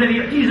 المطعم الذي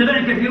يأتيه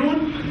زبائن كثيرون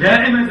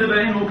دائما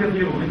زبائنه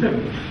كثيرون.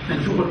 انتبهوا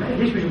نشوف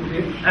ليش مش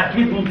كثير؟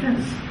 أكيد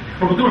ممتاز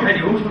وبتروح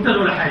عليه هو مش ممتاز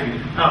ولا حاجة.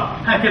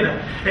 هكذا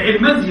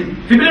المسجد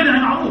في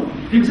بلادنا معروف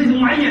في مساجد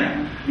معينة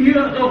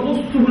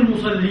يغصه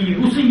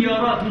المصلين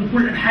وسيارات من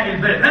كل انحاء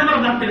البلد. انا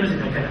مره دخلت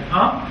المسجد هكذا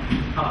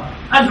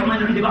ازعم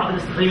ان عندي بعض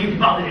الاستقلاليين في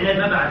بعض العلاج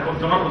ما بعرف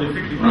التمرد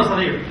الفكري وانا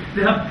صغير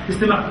ذهب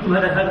استمعت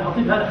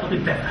هذا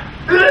خطيب تافه.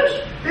 ايش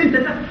انت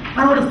تافه؟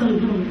 انا ولا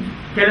استغربت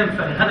كلام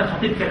فارغ، هذا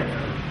خطيب كلام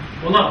فارغ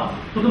والله.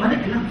 قلت لهم هذا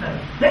كلام فارغ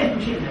لا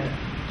اسمه شيء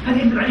هذا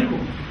يكذب عليكم.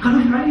 قالوا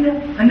يكذب علينا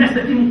الناس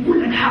تاتي من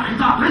كل انحاء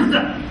قطاع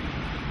غزه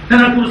لا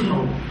نذكر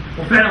اسمه،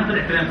 وفعلا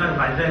طلع كلام فارغ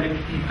بعد ذلك.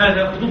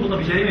 هذا ضبط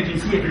بجريمه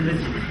جنسيه في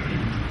المسجد،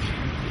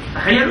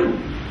 تخيلوا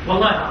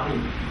والله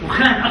العظيم،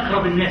 وخان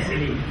أقرب الناس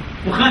إليه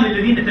وخان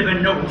الذين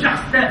تبنوه،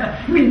 شخص تافه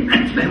من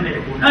أتفه ما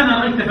يكون. أنا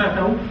رأيت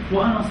تفاهته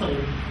وأنا صغير،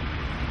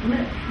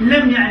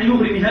 لم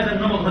يغرني هذا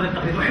النمط وهذا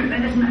التقليد. وأحب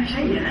أن أسمع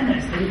شيئا أنا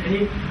أستريح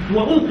عليه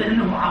وأوقن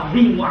أنه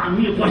عظيم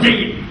وعميق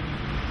وجيد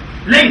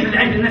ليس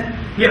لعيب الناس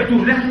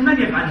يأتون، لكن من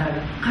يفعل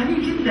هذا؟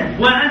 قليل جدا،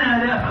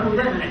 وأنا لا أفعله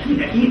دائما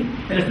أكيد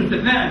لست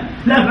استثناء،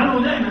 لا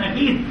أفعله دائما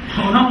أكيد.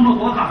 ونمط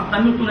وقع في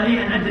التنميط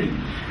ثنائيا أن أدري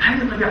هذه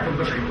طبيعة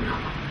البشر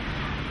والخطأ.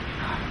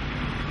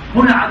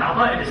 هنا عاد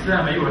عطاء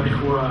الإسلام أيها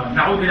الإخوة.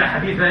 نعود إلى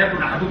حديث لا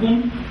يكن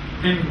أحدكم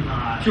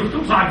إمعة.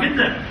 شفتم صعب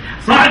جدا،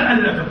 صعب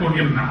ألا تكون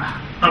إمعة.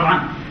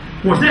 طبعا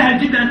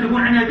وسهل جدا أن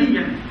تكون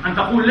عناديا، أن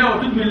تقول لا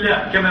وتدمن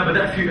لا كما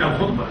بدأت في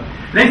الخطبة.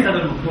 ليس هذا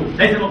المطلوب،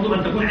 ليس المطلوب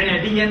أن تكون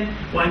عناديا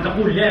وأن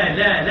تقول لا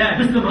لا لا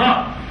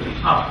باستمرار.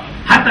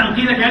 حتى أن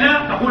قيل لك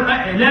لا تقول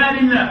لا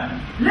لله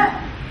لا.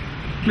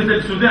 مثل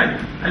السوداني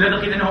الذي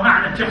قيل أنه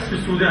أعنت شخص في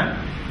السودان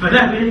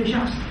فذهب إليه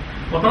شخص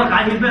وطرق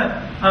عليه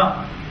الباب.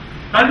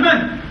 قال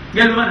من؟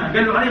 قال له أنا.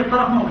 قال له عليه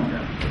الطرف ما هو أنت.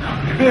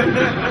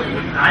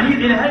 عنيد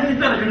إلى هذه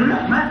الدرجة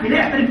أنه لا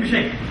يعترف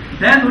بشيء.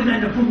 لا نريد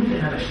أن نكون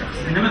مثل هذا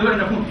الشخص، إنما نريد أن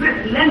نكون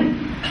فعلا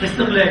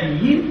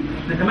استقلاليين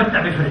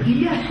نتمتع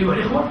بفردية أيها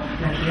الإخوة،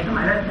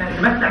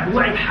 نتمتع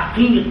بوعي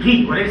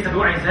حقيقي وليس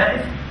بوعي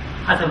زائف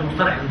حسب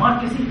المصطلح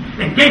الماركسي.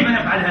 كيف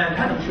نفعل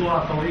هذا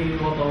مشوار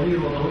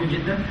طويل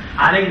جدا.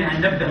 علينا أن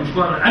نبدأ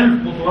مشوار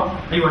 1000 خطوة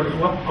أيها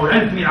الإخوة، أو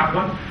 1000 ميل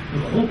عفوا،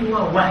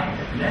 بخطوة واحدة.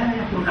 لا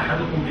يكون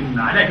أحدكم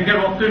إمعة، لكن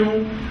قال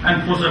وطنوا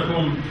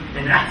أنفسكم،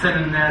 إن أحسن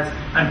الناس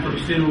أن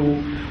تحسنوا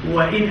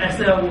وإن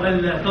أساءوا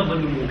ألا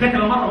تظلموا. كتب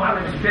مرة معاذ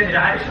بن سفيان إلى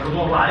عائشة رضي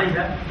الله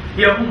عليها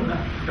يا أمة،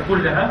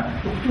 يقول لها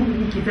اكتبي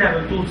لي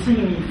كتابا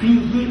توصيني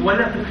فيه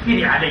ولا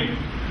تكثري عليه.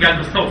 قال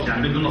بستوصي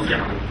يعني بده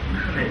النصيحة.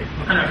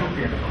 أنا أشوف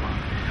فيها طبعا.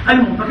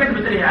 المهم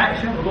فكتبت لي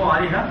عائشة رضي الله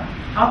عليها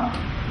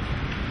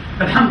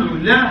الحمد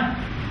لله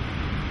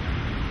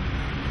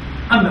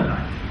أما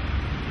بعد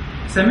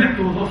سمعته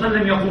صلى الله عليه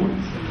وسلم يقول،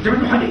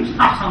 جبت حديث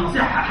أحسن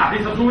نصيحة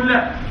حديث رسول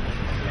الله: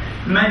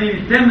 من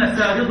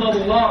التمس رضا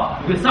الله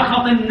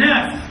بسخط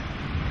الناس،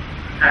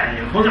 يعني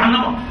يخرج عن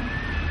نمط.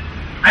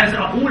 أنا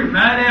سأقول ما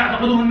لا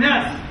يعتقده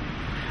الناس،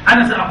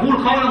 أنا سأقول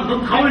قولا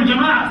ضد قول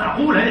الجماعة،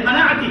 سأقول هذه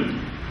قناعتي،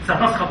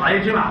 ستسقط عليه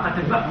الجماعة.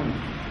 قد تتبعهم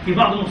في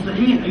بعض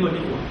المصلحين أيها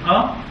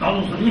الإخوة، بعض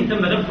المصلحين تم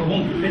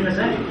ذبحهم في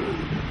المساجد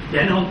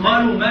لأنهم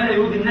قالوا ما لا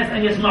يريد الناس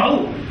أن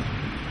يسمعوه،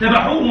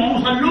 ذبحوهم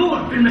وهم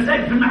يصلون في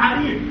المساجد في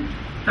المحاريب.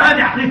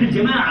 هذه عقلية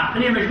الجماعة،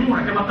 عقلية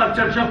مجنونة كما قال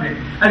تشارلز شابلن: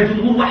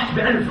 الجمهور وحش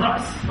ب1000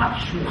 رأس،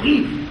 وحش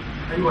مخيف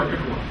أيها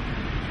الإخوة.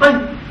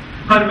 طيب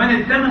قال من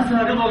التمس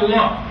رضا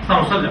الله صلى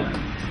الله عليه وسلم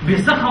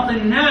بسخط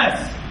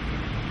الناس،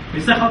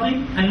 بسخط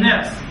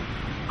الناس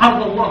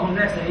أرضى الله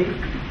الناس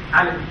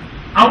عليه،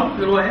 أو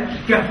في رواية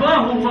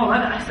كفاه الله،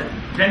 هذا أحسن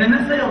لأن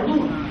الناس لا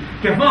يرضون.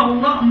 كفاه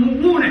الله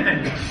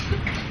مؤونة،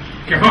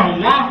 كفاه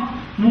الله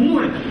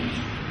مؤونة.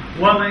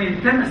 ومن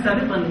التمس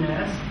رضا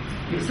الناس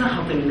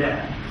بسخط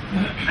الله،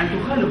 أن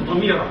تخالف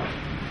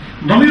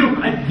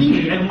ضميرك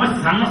الديني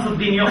المؤسس على النص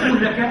الديني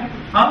يقول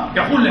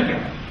لك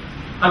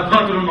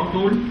القاتل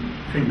المقتول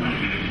في النار.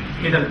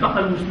 إذا التقى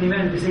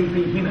المسلمان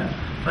بسيفيهما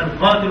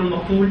فالقاتل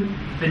المقتول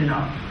في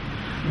النار.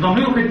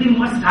 ضميرك الدين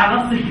مؤسس على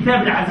نص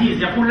الكتاب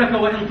العزيز يقول لك: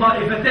 وإن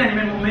طائفتان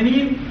من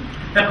المؤمنين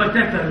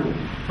اقتتلوا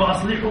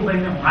فأصلحوا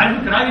بينهم. على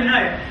فكرة هذه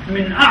الآية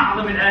من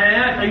أعظم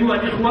الآيات أيها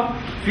الإخوة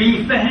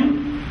في فهم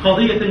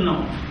قضية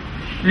النمط.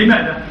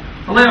 لماذا؟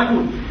 الله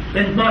يقول: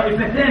 إن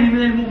طائفتان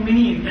من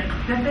المؤمنين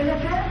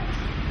اقتتلتا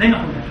لن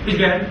يقولها.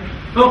 إيش قال؟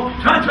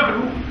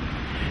 اقتتلوا.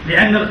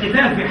 لأن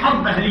القتال في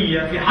حرب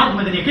أهلية، في حرب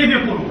مدنية، كيف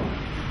يكون هو؟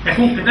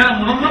 يكون قتالا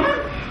منظما،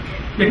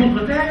 يكون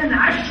قتالا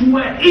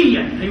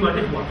عشوائيا أيها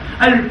الإخوة.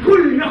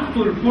 الكل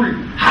يقتل الكل،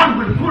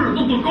 حرب الكل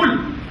ضد الكل.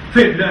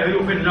 في الليل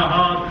وفي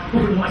النهار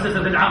وفي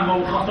المؤسسات العامة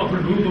والخاصة وفي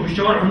البيوت وفي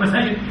الشوارع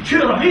والمساجد،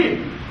 شيء رهيب.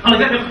 الله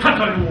قال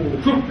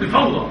اقتتلوا، شوف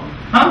الفوضى.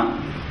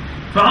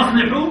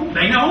 فأصلحوا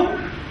بينهم.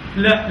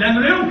 لا، لأنه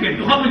لا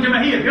يمكن تخاطب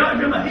الجماهير. يا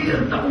جماهير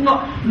اتقوا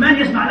الله، من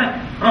يسمع لك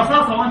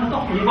رصاصة وأنت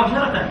تقتل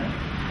مباشرة.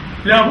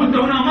 لا بد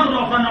هنا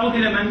مرة أخرى نعود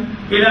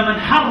إلى من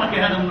حرك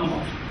هذا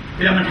النمط،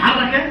 إلى من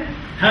حرك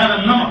هذا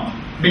النمط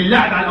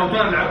باللعب على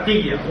الأوتار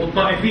العرقية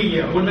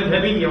والطائفية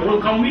والمذهبية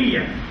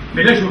والقومية،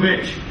 بلاش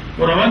وبيش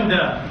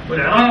ورواندا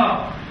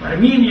والعراق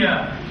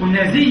وأرمينيا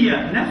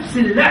والنازية، نفس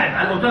اللعب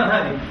على الأوتار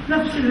هذه،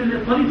 نفس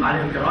الطريقة على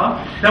فكرة.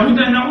 لابد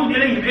أن نعود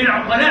إليهم، إلى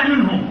عقلاء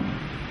منهم.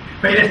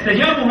 فإذا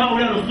استجابوا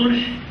هؤلاء للصلح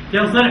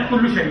ينصلح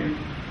كل شيء.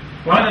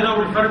 وهذا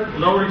دور الفرد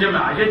ودور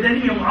الجماعة.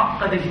 جدلية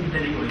معقدة جدا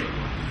أيها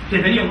الإخوة،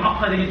 جدلية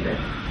معقدة جدا.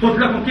 قلت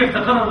لكم كيف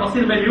تقرر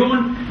مصير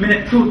مليون من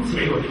التوتسي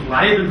أيها الإخوة،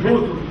 عليه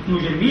الفوت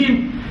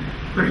والمجرمين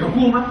في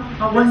الحكومة.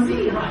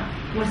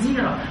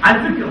 وزيرة على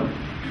فكرة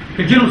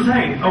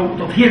الجينوسايد أو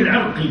التطهير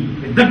العرقي،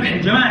 الذبح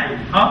الجماعي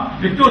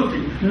للتوتسي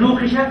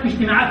نوقش في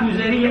اجتماعات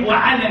وزارية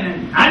وعلنا.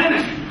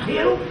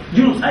 تخيلوا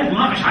جينوسايد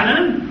مناقش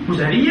علنا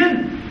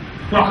وزاريا.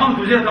 وقامت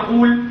وزيرة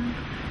تقول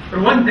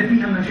رواندا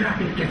فيها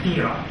مشاكل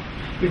كثيرة،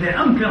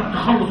 إذا أمكن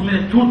التخلص من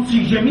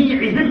التوتسي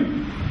جميعهم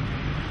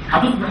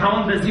حتصبح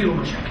رواندا زيرو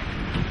مشاكل.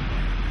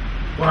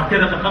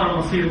 وهكذا تقرر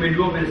مصير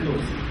مليون من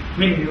التوتسي.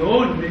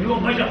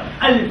 مليون مشاكل،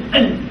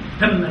 ألف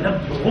تم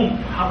ذبحهم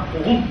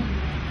وحرقهم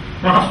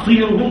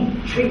وتصطيرهم.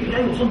 شيء لا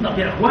يصدق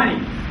يا إخواني.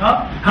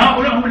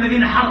 هؤلاء هم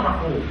الذين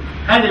حركوا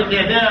هذه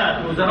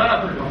القيادات،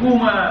 وزراء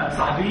الحكومة،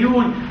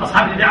 صحفيون،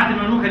 أصحاب الإذاعات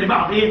المملوكة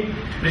لبعض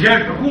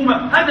رجال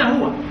الحكومة. هذا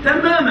هو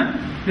تماما.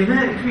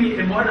 لذلك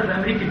في المؤرخ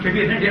الأمريكي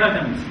الكبير هنري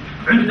آدمز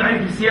عنده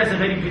تعريف للسياسة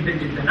غريب جدا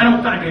جدا، أنا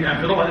مقتنع به الآن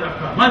في ضوء هذه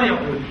الأفكار. ماذا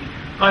يقول؟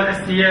 قال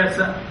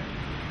السياسة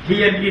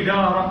هي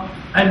الإدارة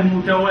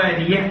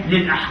المتوالية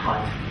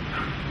للأحقاد.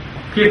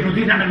 كيف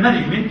نريد نعمل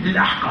مانجمنت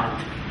للأحقاد؟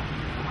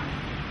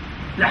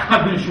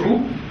 الأحقاد بين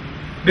الشعوب،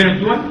 بين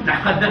الدول،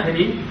 الأحقاد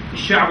داخل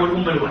الشعب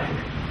والأمة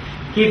الواحدة.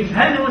 كيف؟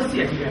 هذا هو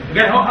السياسة.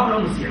 قال هو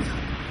حول السياسة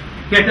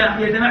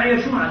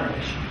يتمعيشون على هذا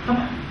الشيء.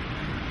 طبعا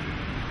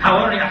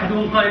حاورني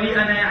أحدهم قال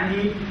لي أنا يعني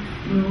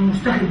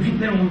مستغرب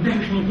جدا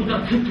ومندهش من قدرة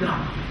هتلر.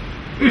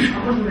 إيش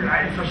الرجل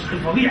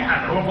الفظيع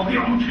هذا؟ هو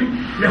فظيع مسلم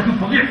لكن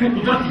فظيع في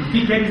قدرته،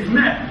 في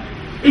كاريزمات.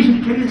 إيش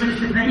الكاريزما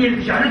الاستثنائية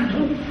التي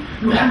جعلته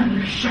يحمل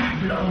الشعب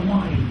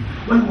الألماني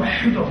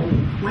ويوحده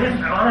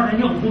ويفعل أراد أن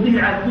يغضو به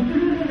العالم؟ قلت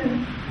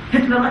لا،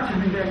 هتلر أكثر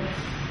من ذلك.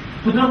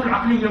 قدراته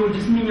العقلية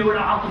والجسمية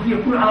والعاطفية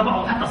كلها على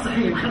بعض، حتى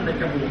الصحية مخدر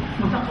كبوه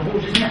منتقب هو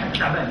جسميا حتى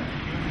تعبان.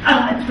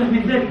 أنا أكثر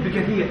من ذلك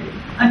بكثير.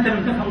 أنت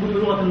من تفهم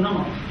بلغة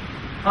النمط.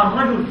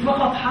 الرجل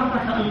فقط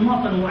حرك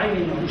أنماطا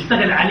معينة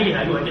واشتغل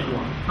عليها أيها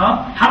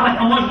الإخوة. حرك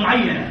أمواج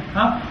معينة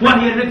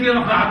وهي التي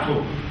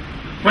رفعته.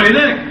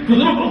 ولذلك في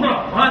ظروف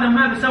أخرى، وهذا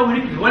ما بيساوي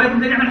هتلر ولا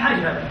بده يعمل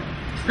حاجة.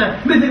 هذا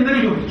مثل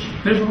ميلوجوفيتش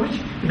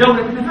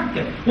دولة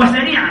تتفكر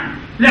وسريعا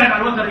لعب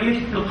على الوتر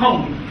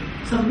القومي،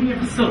 سرية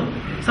في السر،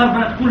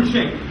 صرفت كل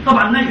شيء.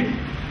 طبعا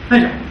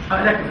نجح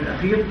لكن في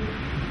الأخير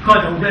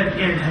قاده ذلك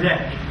إلى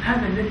الهلاك.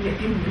 هذا الذي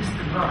يتم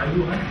باستمرار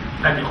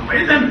أيها الأخوة.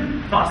 إذن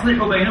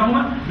فأصلحوا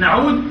بينهما.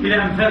 نعود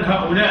إلى أمثال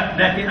هؤلاء،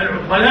 لكن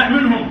العقلاء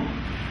منهم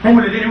هم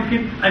الذين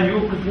يمكن أن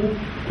يوقفوا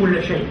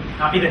كل شيء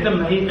إذا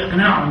تم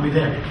إقناعهم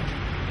بذلك.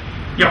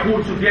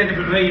 يقول سفيان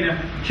بن عيينة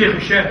شيخ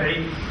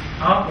الشافعي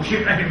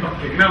وشيخ أهل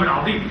بكر الإمام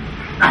العظيم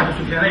أحد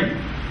السفيانين،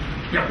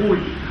 يقول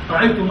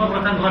رأيت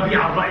مرة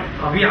ربيع الرأي،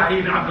 ربيع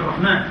بن عبد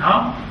الرحمن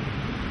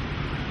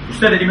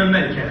أستاذ الإمام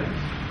مالك هذا،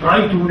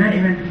 رأيته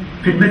نائما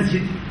في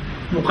المسجد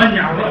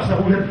مقنعا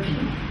رأسه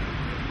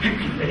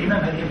يبكي الإمام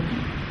هذا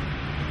يبكي.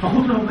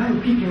 فقلت له ما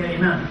يبكيك يا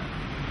إمام؟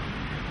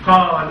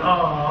 قال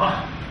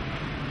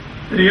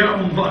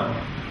رياء ظاهر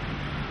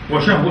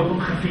وشهوة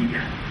خفية.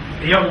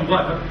 رياء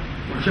ظاهر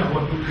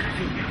وشهوة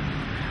خفية،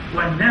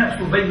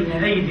 والناس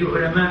بين أيدي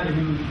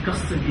علمائهم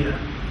كالصبيان،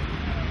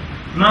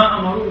 ما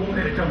أمروهم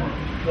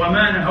اعتمروا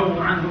وما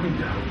نهوا عنه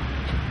انتهوا.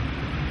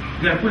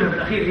 قال كلها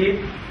بالأخير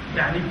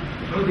يعني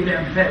تعود إلى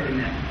أمثال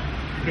الناس.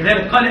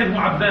 لذلك قال ابن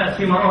عباس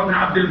في رواه ابن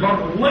عبد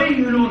البر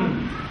ويل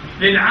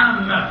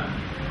للعامة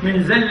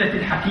من زلة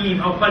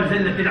الحكيم، أو قال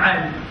زلة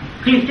العالم.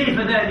 قيل كيف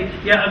ذلك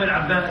يا أبا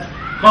العباس؟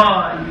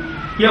 قال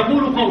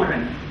يقول قولا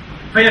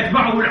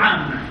فيتبعه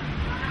العامة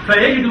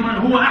فيجد من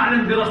هو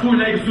أعلم برسول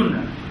الله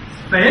بالسنة،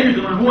 فيجد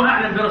من هو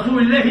أعلم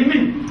برسول الله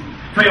منه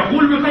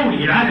فيقول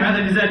بقوله. العالم هذا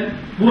اللي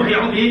هو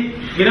يعود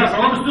إلى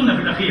صواب السنة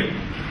في الأخير،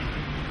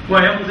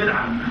 ويمض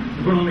العامة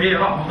يقول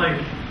لهم راح طيب.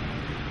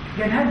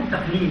 قال هذا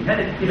التقليد،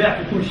 هذا الاتباع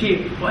في كل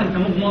شيء وأنت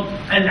مغمض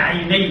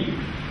العينين،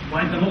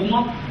 وأنت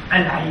مغمض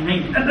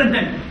العينين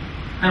أبدا.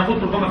 أنا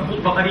قلت ربما في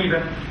خطبة قريبة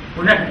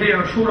هناك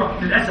كلمة مشهورة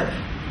للأسف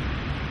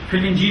في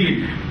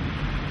الإنجيل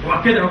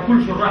وأكدها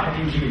كل شراح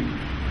الإنجيل: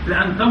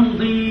 لأن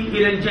تمضي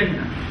إلى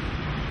الجنة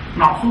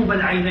معصوب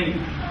العينين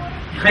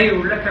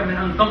خير لك من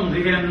أن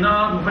تمضي إلى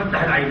النار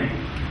مفتح العينين.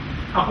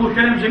 أقول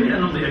كلام جميل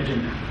أن نمضي إلى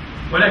الجنة،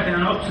 ولكن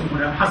أنا أقسم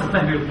هنا حسب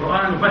فهمي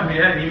للقرآن وفهمي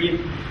هذه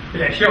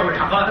الأشياء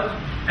والحقائق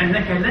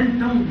أنك لن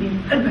تمضي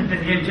أبدا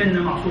إلى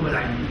الجنة معصوب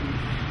العينين.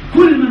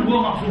 كل من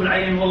هو معصوب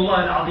العين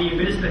والله العظيم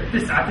بنسبة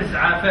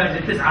 9 فاجر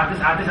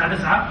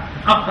 9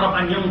 أقرب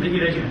أن يمضي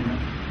إلى جهنم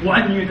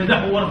وأن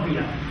يتدهور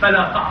فيها.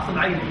 فلا تعصب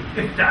عينيك،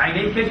 افتح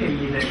عينيك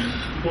جيدا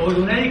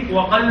وأذنيك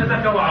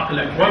وقلبك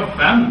وعقلك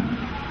وافهم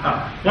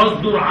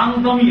واصدر عن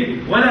ضميرك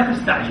ولا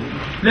تستعجل.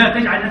 لا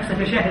تجعل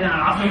نفسك شاهدا عن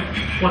العصر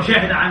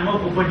وشاهدا عن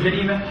الموقف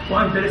والجريمة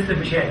وأنت لست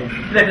بشاهد.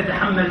 لا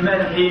تتحمل ما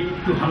لم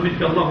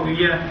يحملك الله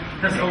إياه.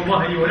 نسأل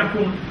الله لي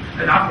ولكم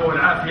العفو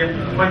والعافية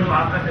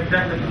والمعافاة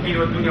الدائمة في الدين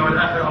والدنيا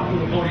والآخرة.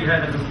 أقول قولي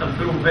هذا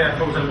فاستغفروه فيا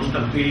فوز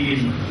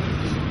المستغفرين.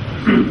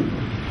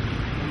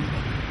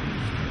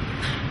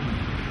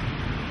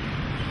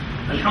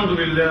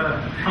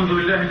 الحمد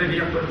لله الذي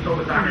يقبل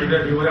التوبة عن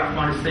عباده ويعفو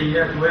عن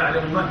السيئات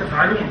ويعلم ما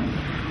تفعلون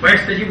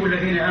ويستجيب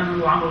الذين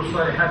آمنوا وعملوا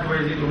الصالحات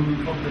ويزيدهم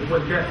من فضله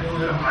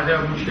والكافرون لهم عذاب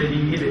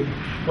شديد.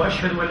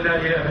 وأشهد أن لا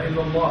إله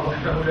إلا الله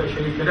وحده لا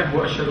شريك له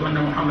وأشهد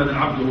أن محمدا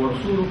عبده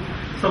ورسوله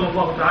صلى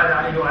الله تعالى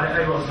عليه وعلى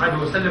آله وأصحابه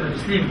وسلم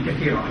تسليما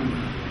كثيرا.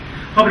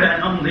 قبل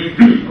أن أمضي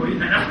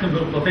أريد أن أختم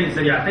بنقطتين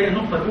سريعتين.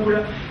 النقطة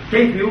الأولى: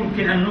 كيف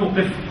يمكن أن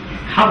نوقف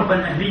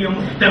حربا أهلية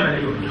محتملة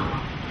أيها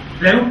الأخوة؟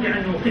 لا يمكن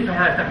أن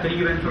نوقفها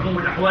تقريبا في عموم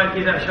الأحوال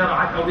إذا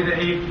شرعت أو إذا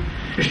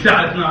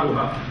اشتعلت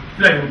نارها،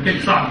 لا يمكن،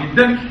 صعب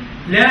جدا.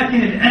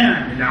 لكن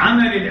الآن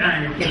العمل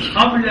الآن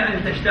يكون قبل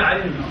أن تشتعل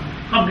النار،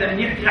 قبل أن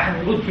يأتي أحد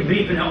يرد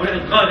كبريت من هؤلاء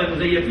القادة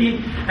المزيفين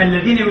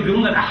الذين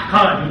يديرون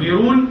الأحقاد،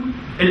 يديرون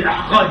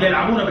الأحقاد،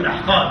 يلعبون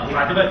بالأحقاد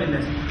وعتبات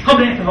الناس.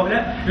 قبل أن يأتي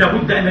هؤلاء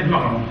لابد أن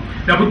ندمرهم،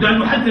 لابد أن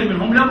نحذر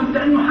منهم، لابد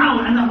أن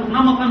نحاول أن نأخذ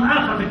نمطا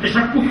آخر في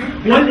التشكك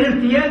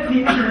والارتياد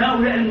في مثل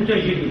هؤلاء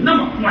المتاجرين،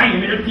 نمط معين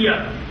من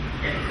الارتياد.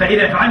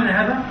 فإذا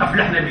فعلنا هذا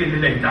أفلحنا بإذن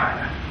الله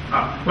تعالى.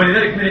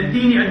 ولذلك من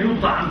الدين أن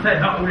يوضع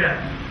أمثال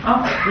هؤلاء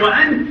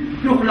وأن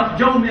يخلق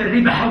جو من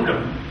الربا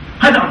حولهم.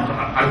 هذا أفضل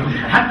على كل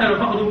حال، حتى لو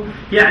فقدوا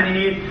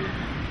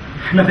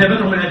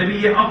مثابتهم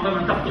الأدبية أفضل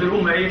من تفقد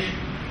الأمة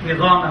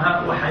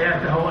نظامها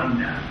وحياتها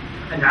وأمنها.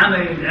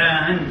 العمل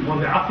الآن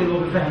وبعقل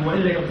وبفهم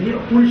وإلا يضيع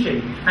كل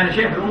شيء. أنا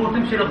شايف الأمور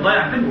تمشي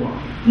للضياع تنوى،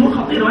 أمور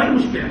خطيرة وهي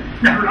مشكلة.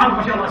 نحن العرب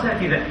ما شاء الله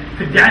أساتذة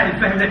في ادعاء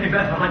الفهم، لكن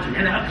بأثر الرجل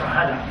أنا أكره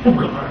هذا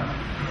أبغض هذا.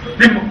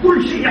 لما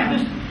كل شيء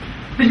يحدث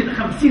تجد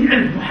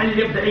 50,000 محلل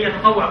يبدأ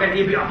يتطوع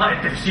بإعطاء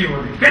التفسير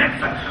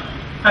كيف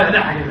هذا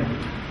لا حاجة له.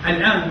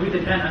 الآن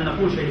نريد أن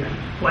نقول شيئا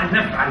وأن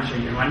نفعل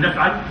شيئا وأن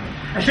نفعل.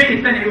 الشيء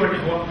الثاني أيها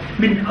الإخوة،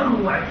 من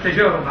أروع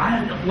التجارب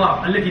على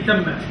الإطلاق التي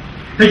تمت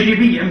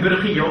تجريبية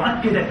امبريقية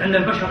وأكدت أن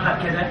البشر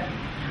هكذا،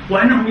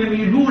 وأنهم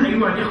يميلون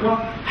أيها الإخوة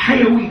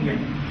حيويا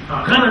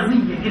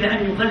غرزيا إلى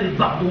أن يقلد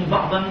بعضهم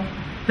بعضا.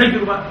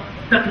 تجربة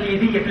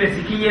تقليدية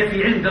كلاسيكية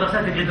في علم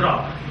دراسات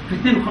الإدراك في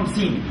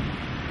 52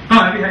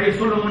 قام بها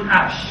سولومون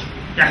آش،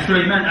 يعني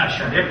سليمان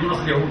آش، هذا يبدو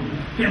الأصل يهودي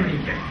في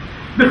أمريكا.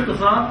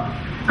 باختصار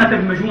أتى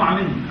بمجموعة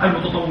من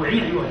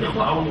المتطوعين أيها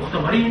الإخوة أو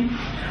المختبرين،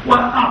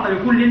 وأعطى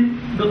لكل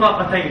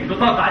بطاقتين،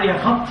 بطاقة عليها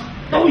خط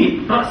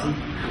طويل رأسي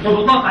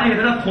وبطاقة عليها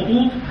 3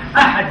 خطوط.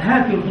 أحد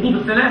هذه الخطوط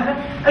الثلاثة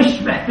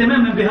أشبه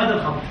تماما بهذا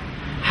الخط،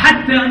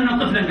 حتى أن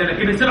طفلا قال لك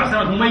ابن 7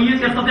 سنوات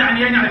مميز يستطيع أن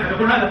يعرف،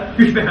 يقول هذا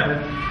يشبه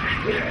هذا.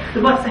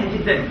 اختبار سهل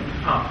جدا.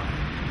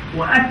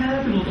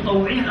 وأتى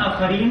بمتطوعين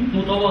آخرين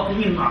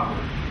متواطئين معه،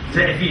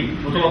 زائفين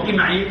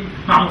متواطئين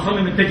مع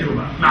مصمم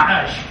التجربة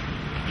مع آش.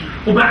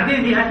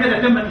 وبعدين هكذا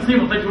تم تصميم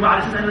التجربة على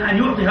أساس أن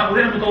يعطي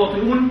هؤلاء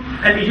المتواطئون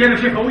الإجابة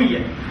شفوية.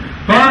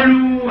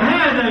 قالوا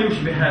هذا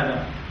يشبه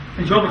هذا،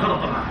 الجواب الخطأ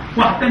طبعا.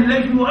 واحد ثاني لا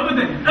يشبهه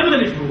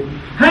أبدا يشبهه،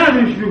 هذا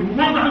يشبهه،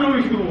 واضح أنه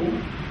يشبهه.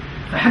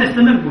 فحدث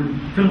تنبل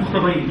في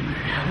المختبرين،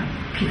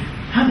 كيف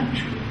هذا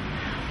يشبهه؟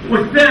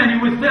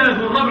 والثاني والثالث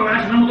والرابع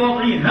والعاشر من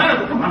المتواطئين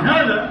هذا طبعا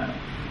هذا.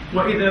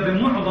 وإذا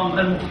بمعظم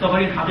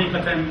المختبرين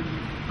حقيقة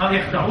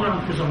يخدعون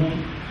أنفسهم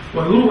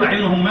ويروا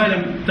أعينهم ما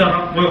لم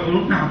ترى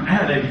ويقولون نعم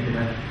هذا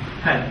يشبه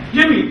هذا.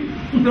 جميل.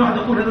 أنت واحد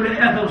يقول هذول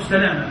آثروا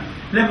السلامة،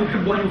 لم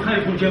يحبوا أن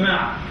يخالفوا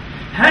الجماعة.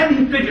 هذه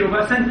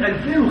التجربة سنة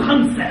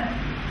 2005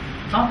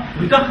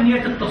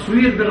 بتقنية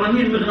التصوير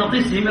بالرنين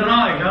المغناطيسي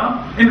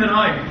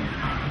MRI.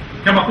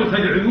 كما قلت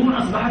هذه العيون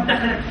أصبحت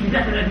دخلت في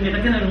داخل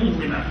أدمغتنا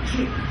المظلمة،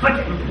 شيء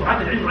فتح من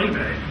فتوحات العلم رهيبة.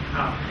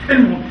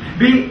 المهم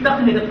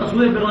بتقنية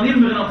التصوير بالرنين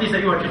المغناطيسي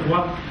أيها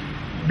الإخوة،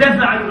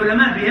 دفع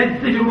العلماء بهذه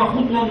التجربة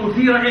خطوة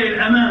مثيرة إلى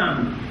الأمام.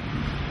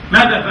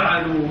 ماذا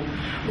فعلوا؟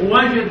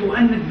 وجدوا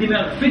أن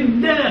الدماغ في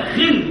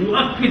الداخل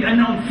يؤكد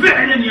أنهم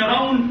فعلا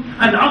يرون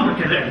الأمر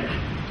كذلك،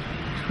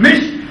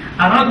 مش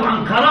أرادوا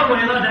عن قرار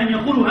وإرادة أن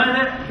يقولوا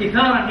هذا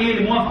إثارا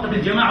لموافقة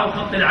الجماعة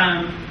والخط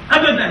العام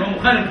أبدا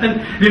ومخالفة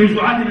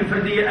لنزوعاتهم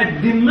الفردية.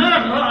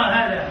 الدماغ رأى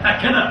هذا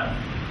هكذا.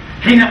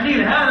 حين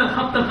قيل هذا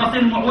الخط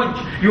القصير المعوج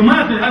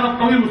يماثل هذا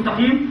الطويل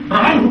المستقيم،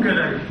 رأوه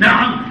كذلك.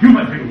 نعم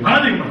يماثله،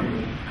 هذا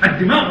يماثله،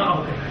 الدماغ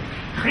رأوه كذلك.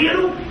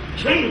 تخيلوا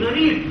شيء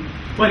غريب.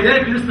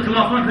 ولذلك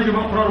الاستخلاص هناك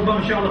تجربة أخرى ربما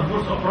إن شاء الله في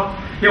فرصة أخرى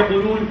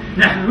يقولون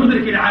نحن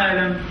ندرك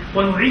العالم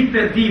ونعيد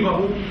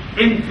ترتيبه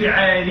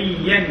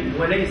انفعاليا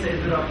وليس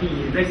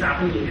إدراكيا، ليس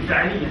عقليا،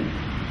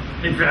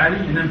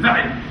 انفعاليا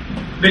ننفعل.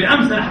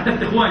 بالأمس أنا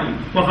حدثت إخواني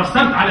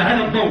وفسرت على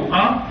هذا الضوء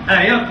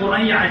آيات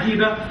قرآنية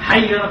عجيبة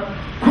حيرت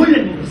كل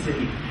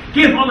المفسرين.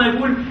 كيف الله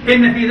يقول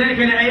إن في ذلك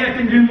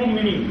لآيات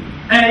للمؤمنين،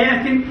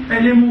 آيات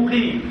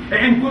للموقنين،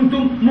 إن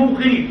كنتم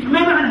موقنين؟ ما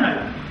معنى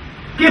هذا؟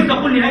 كيف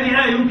تقول لي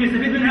هذه آية يمكن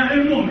يستفيد منها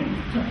المؤمن؟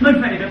 ما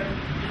الفائدة؟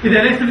 إذا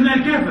لا يستفيد منها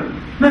الكافر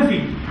ما في.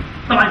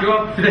 طبعا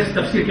جواب في درس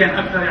التفسير كان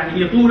أكثر يعني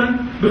هي طولا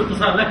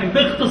باختصار، لكن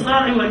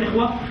باختصار أيها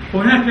الإخوة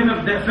هناك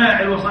مبدأ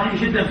فاعل وصحيح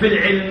جدا في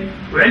العلم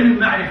وعلم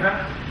المعرفة.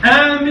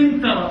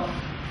 آمن ترى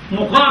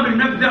مقابل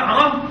مبدأ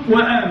رب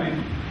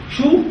وآمن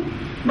شوف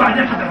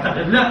بعدين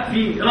حتعتقد. لا،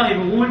 في رأي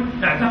بيقول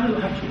اعتقد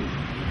وحتشوف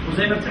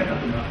وزي ما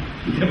بتعتقد.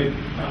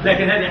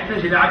 لكن هذا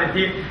يحتاج إلى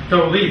عدد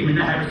توظيف من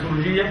ناحية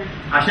الأسطولوجية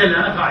عشان لا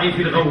نقع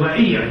في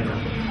الغوائية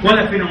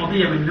ولا في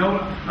نمطية من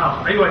نوع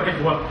آخر. أيها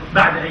الإخوة،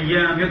 بعد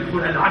أيام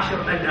يدخل العشر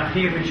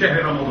الأخير من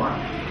شهر رمضان.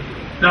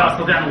 لا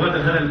أستطيع أن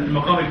أغادر هذا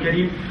المقام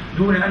الكريم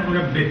دون أن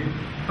أنبه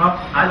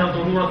على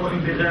ضرورة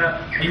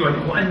وانبغاء أيها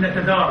الإخوة أن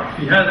نتدارك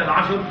في هذا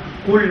العشر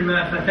كل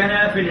ما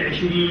فتنا في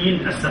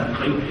العشرين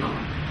السابقة. أيها الإخوة،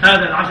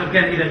 هذا العشر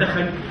كان إذا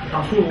دخل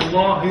رسول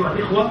الله أيها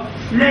الإخوة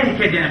لا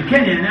يكاد ينام،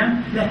 كان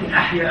ينام لكن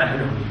أحيا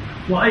أهله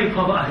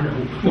وأيقظ أهله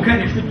وكان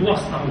يشد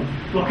وسطه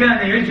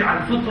وكان يجعل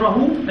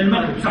فطره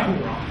المغرب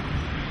سحورا.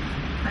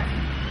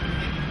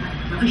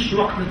 ما فيش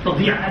وقت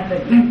للتضييع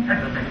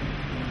أبدا.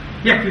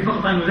 يكفي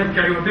فقط أن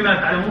نذكر بما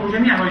تعلمون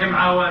جميعا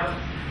وجمعات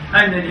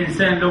أن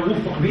الإنسان لو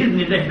وفق بإذن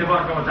الله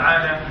تبارك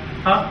وتعالى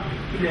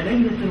إلى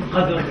ليلة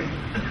القدر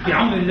في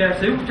عون الله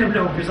سيكتب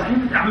له في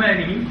صحيفة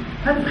أعماله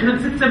هذا خلال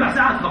 6-7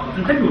 ساعات فقط.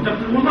 انتبهوا،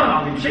 والله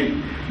العظيم شيء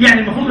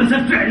يعني المفروض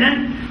الإنسان فعلا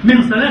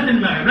من صلاة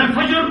المغرب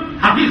للفجر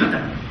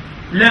حقيقة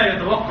لا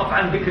يتوقف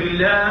عن ذكر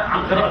الله، عن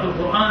قراءة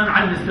القرآن،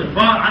 عن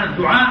الاستغفار، عن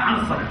الدعاء، عن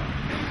الصلاة.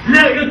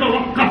 لا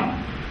يتوقف،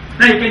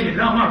 لا يكلم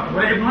لا مرة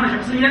ولا ابن. أنا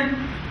شخصيا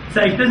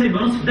سأجتزم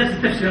بنصف درس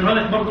التفسير،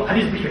 هذا برضه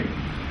حديث بشيء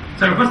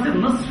سنفسر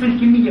نصف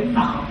الكمية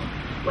فقط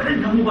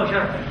ولن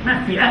مباشرة،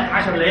 ما في آخر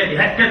 10 ليالي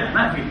هكذا،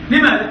 ما في.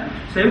 لماذا؟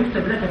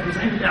 سيكتب لك في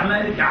صحيفة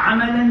أعمالك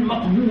عملا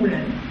مقبولا.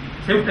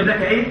 سيكتب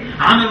لك إيه؟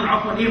 عمل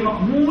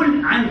مقبول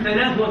عن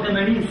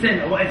 83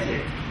 سنة وأزيد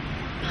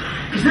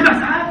في 7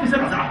 ساعات. في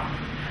 7 ساعات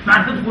مع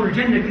أن تدخل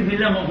الجنة بإذن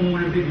الله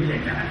مضمونا بإذن الله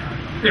تعالى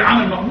في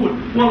عمل مقبول.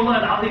 والله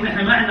العظيم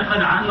إحنا ما عندنا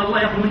قناعة أن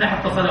الله يقوم منا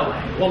حتى صلاة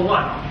واحدة.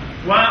 والله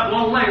العظيم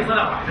والله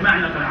صلاة واحدة ما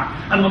عندنا قناعة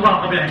أن الله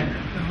قبلها منا.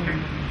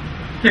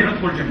 كيف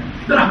ندخل الجنة؟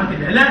 برحمة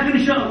الله. لكن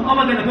إن شاء الله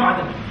قال لك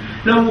وعدك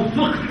لو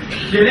وفقت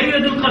لليلة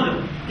القدر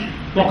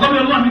وقبل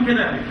الله من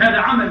كذلك هذا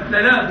عمل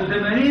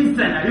 83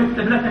 سنة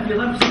يكتب لك في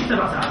ظرف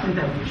 6-7 ساعات.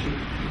 انتهى كل شيء.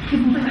 كيف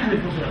متاح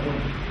للفرصة يا أخوان؟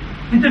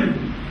 انتبهوا،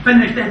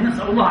 فلنجتهد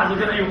نسأل الله عز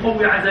وجل أن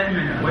يقوي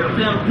عزائمنا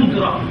ويعطينا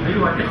القدرة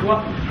أيها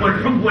الإخوة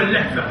والحب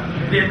واللهفة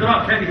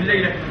لإدراك هذه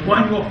الليلة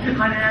وأن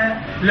يوفقنا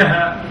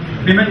لها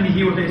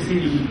بمنه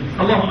وتيسيره.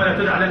 اللهم لا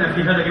تدع لنا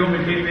في هذا اليوم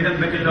الكريم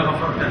ذنبا إلا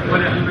غفرته،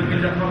 ولا هما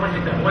إلا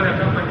فرجته، ولا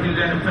كربا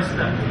إلا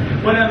نفسته،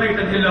 ولا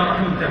ميتا إلا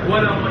رحمته،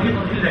 ولا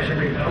مريضا إلا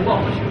شفيته.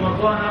 اللهم اشف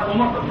مرضانا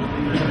ومرضى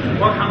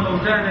المسلمين، وارحم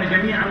موتانا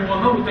جميعا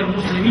وموتى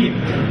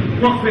المسلمين،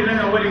 واغفر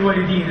لنا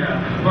ولوالدينا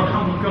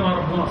وارحمهم كما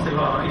ربنا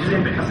صغارا،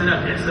 اجزهم بالحسنات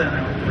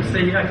إحسانا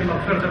والسيئات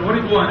مغفرة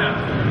ورضوانا،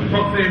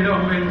 واغفر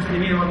اللهم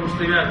للمسلمين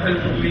والمسلمات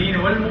المؤمنين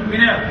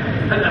والمؤمنات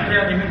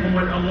الأحياء منهم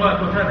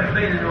والأموات، وتابع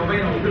بيننا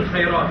وبينهم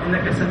بالخيرات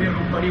إنك سميع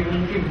قريب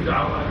مجيب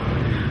الدعوات.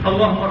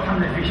 اللهم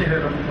ارحمنا في شهر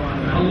رمضان.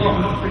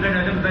 اللهم اغفر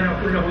لنا ذنبنا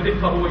كله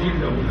دقه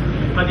وجلده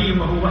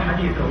قديمه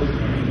وحديثه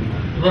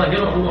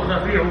ظاهره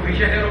وخافيه في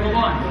شهر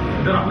رمضان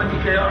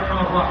برحمتك يا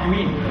أرحم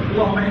الراحمين.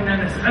 اللهم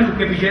إنا نسألك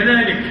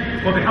بجلالك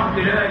وبحق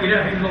لا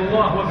إله إلا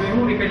الله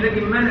وبنورك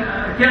الذي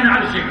كان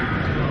عرشك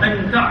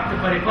أن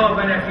تعتق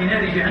رقابنا في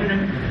نار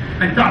جهنم،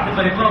 أن تعتق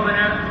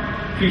رقابنا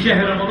في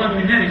شهر رمضان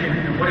من نار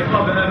جهنم،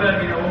 ورقاب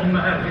آبائنا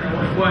وأمهاتنا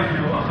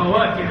وإخواننا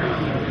وأخواتنا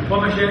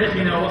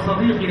ومشايخنا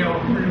وصديقنا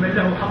وكل من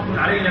له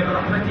حق علينا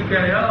برحمتك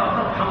يا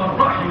أرحم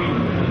الراحمين.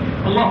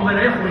 اللهم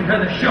لا يخرج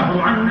هذا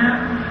الشهر عنا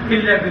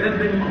إلا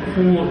بذنب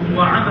مغفور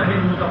وعمل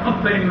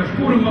متقبل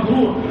مشكور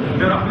مبرور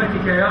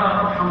برحمتك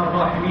يا أرحم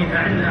الراحمين.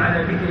 أعنا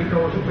على ذكرك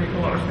وشكرك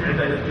وحسن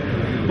عبادتك،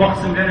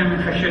 واقسم لنا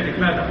من خشيتك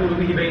ما تحول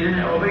به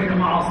بيننا وبين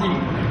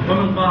معاصيك،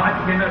 ومن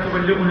طاعتك ما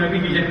تبلغنا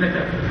به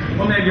جنتك،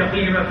 ومن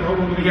اليقين ما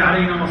تهون به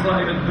علينا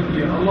مصائب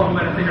الدنيا. اللهم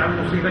لا تجعل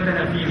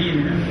مصيبتنا في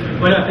ديننا،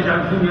 ولا تجعل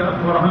الدنيا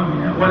أكبر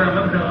همنا ولا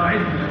مبلغ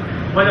علمنا،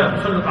 ولا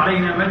تسلط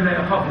علينا من لا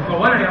يخافك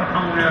ولا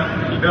يرحمنا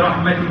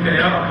برحمتك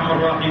يا أرحم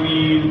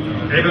الراحمين.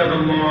 عباد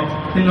الله،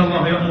 إن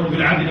الله يأمر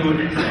بالعدل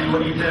والإحسان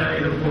وإيتاء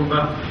ذي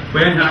القربى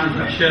وينهى عن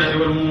الفحشاء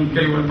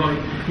والمنكر والبغي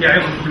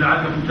يعظكم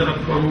لعلكم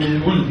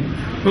تذكرون.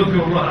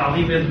 اذكروا الله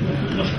العظيم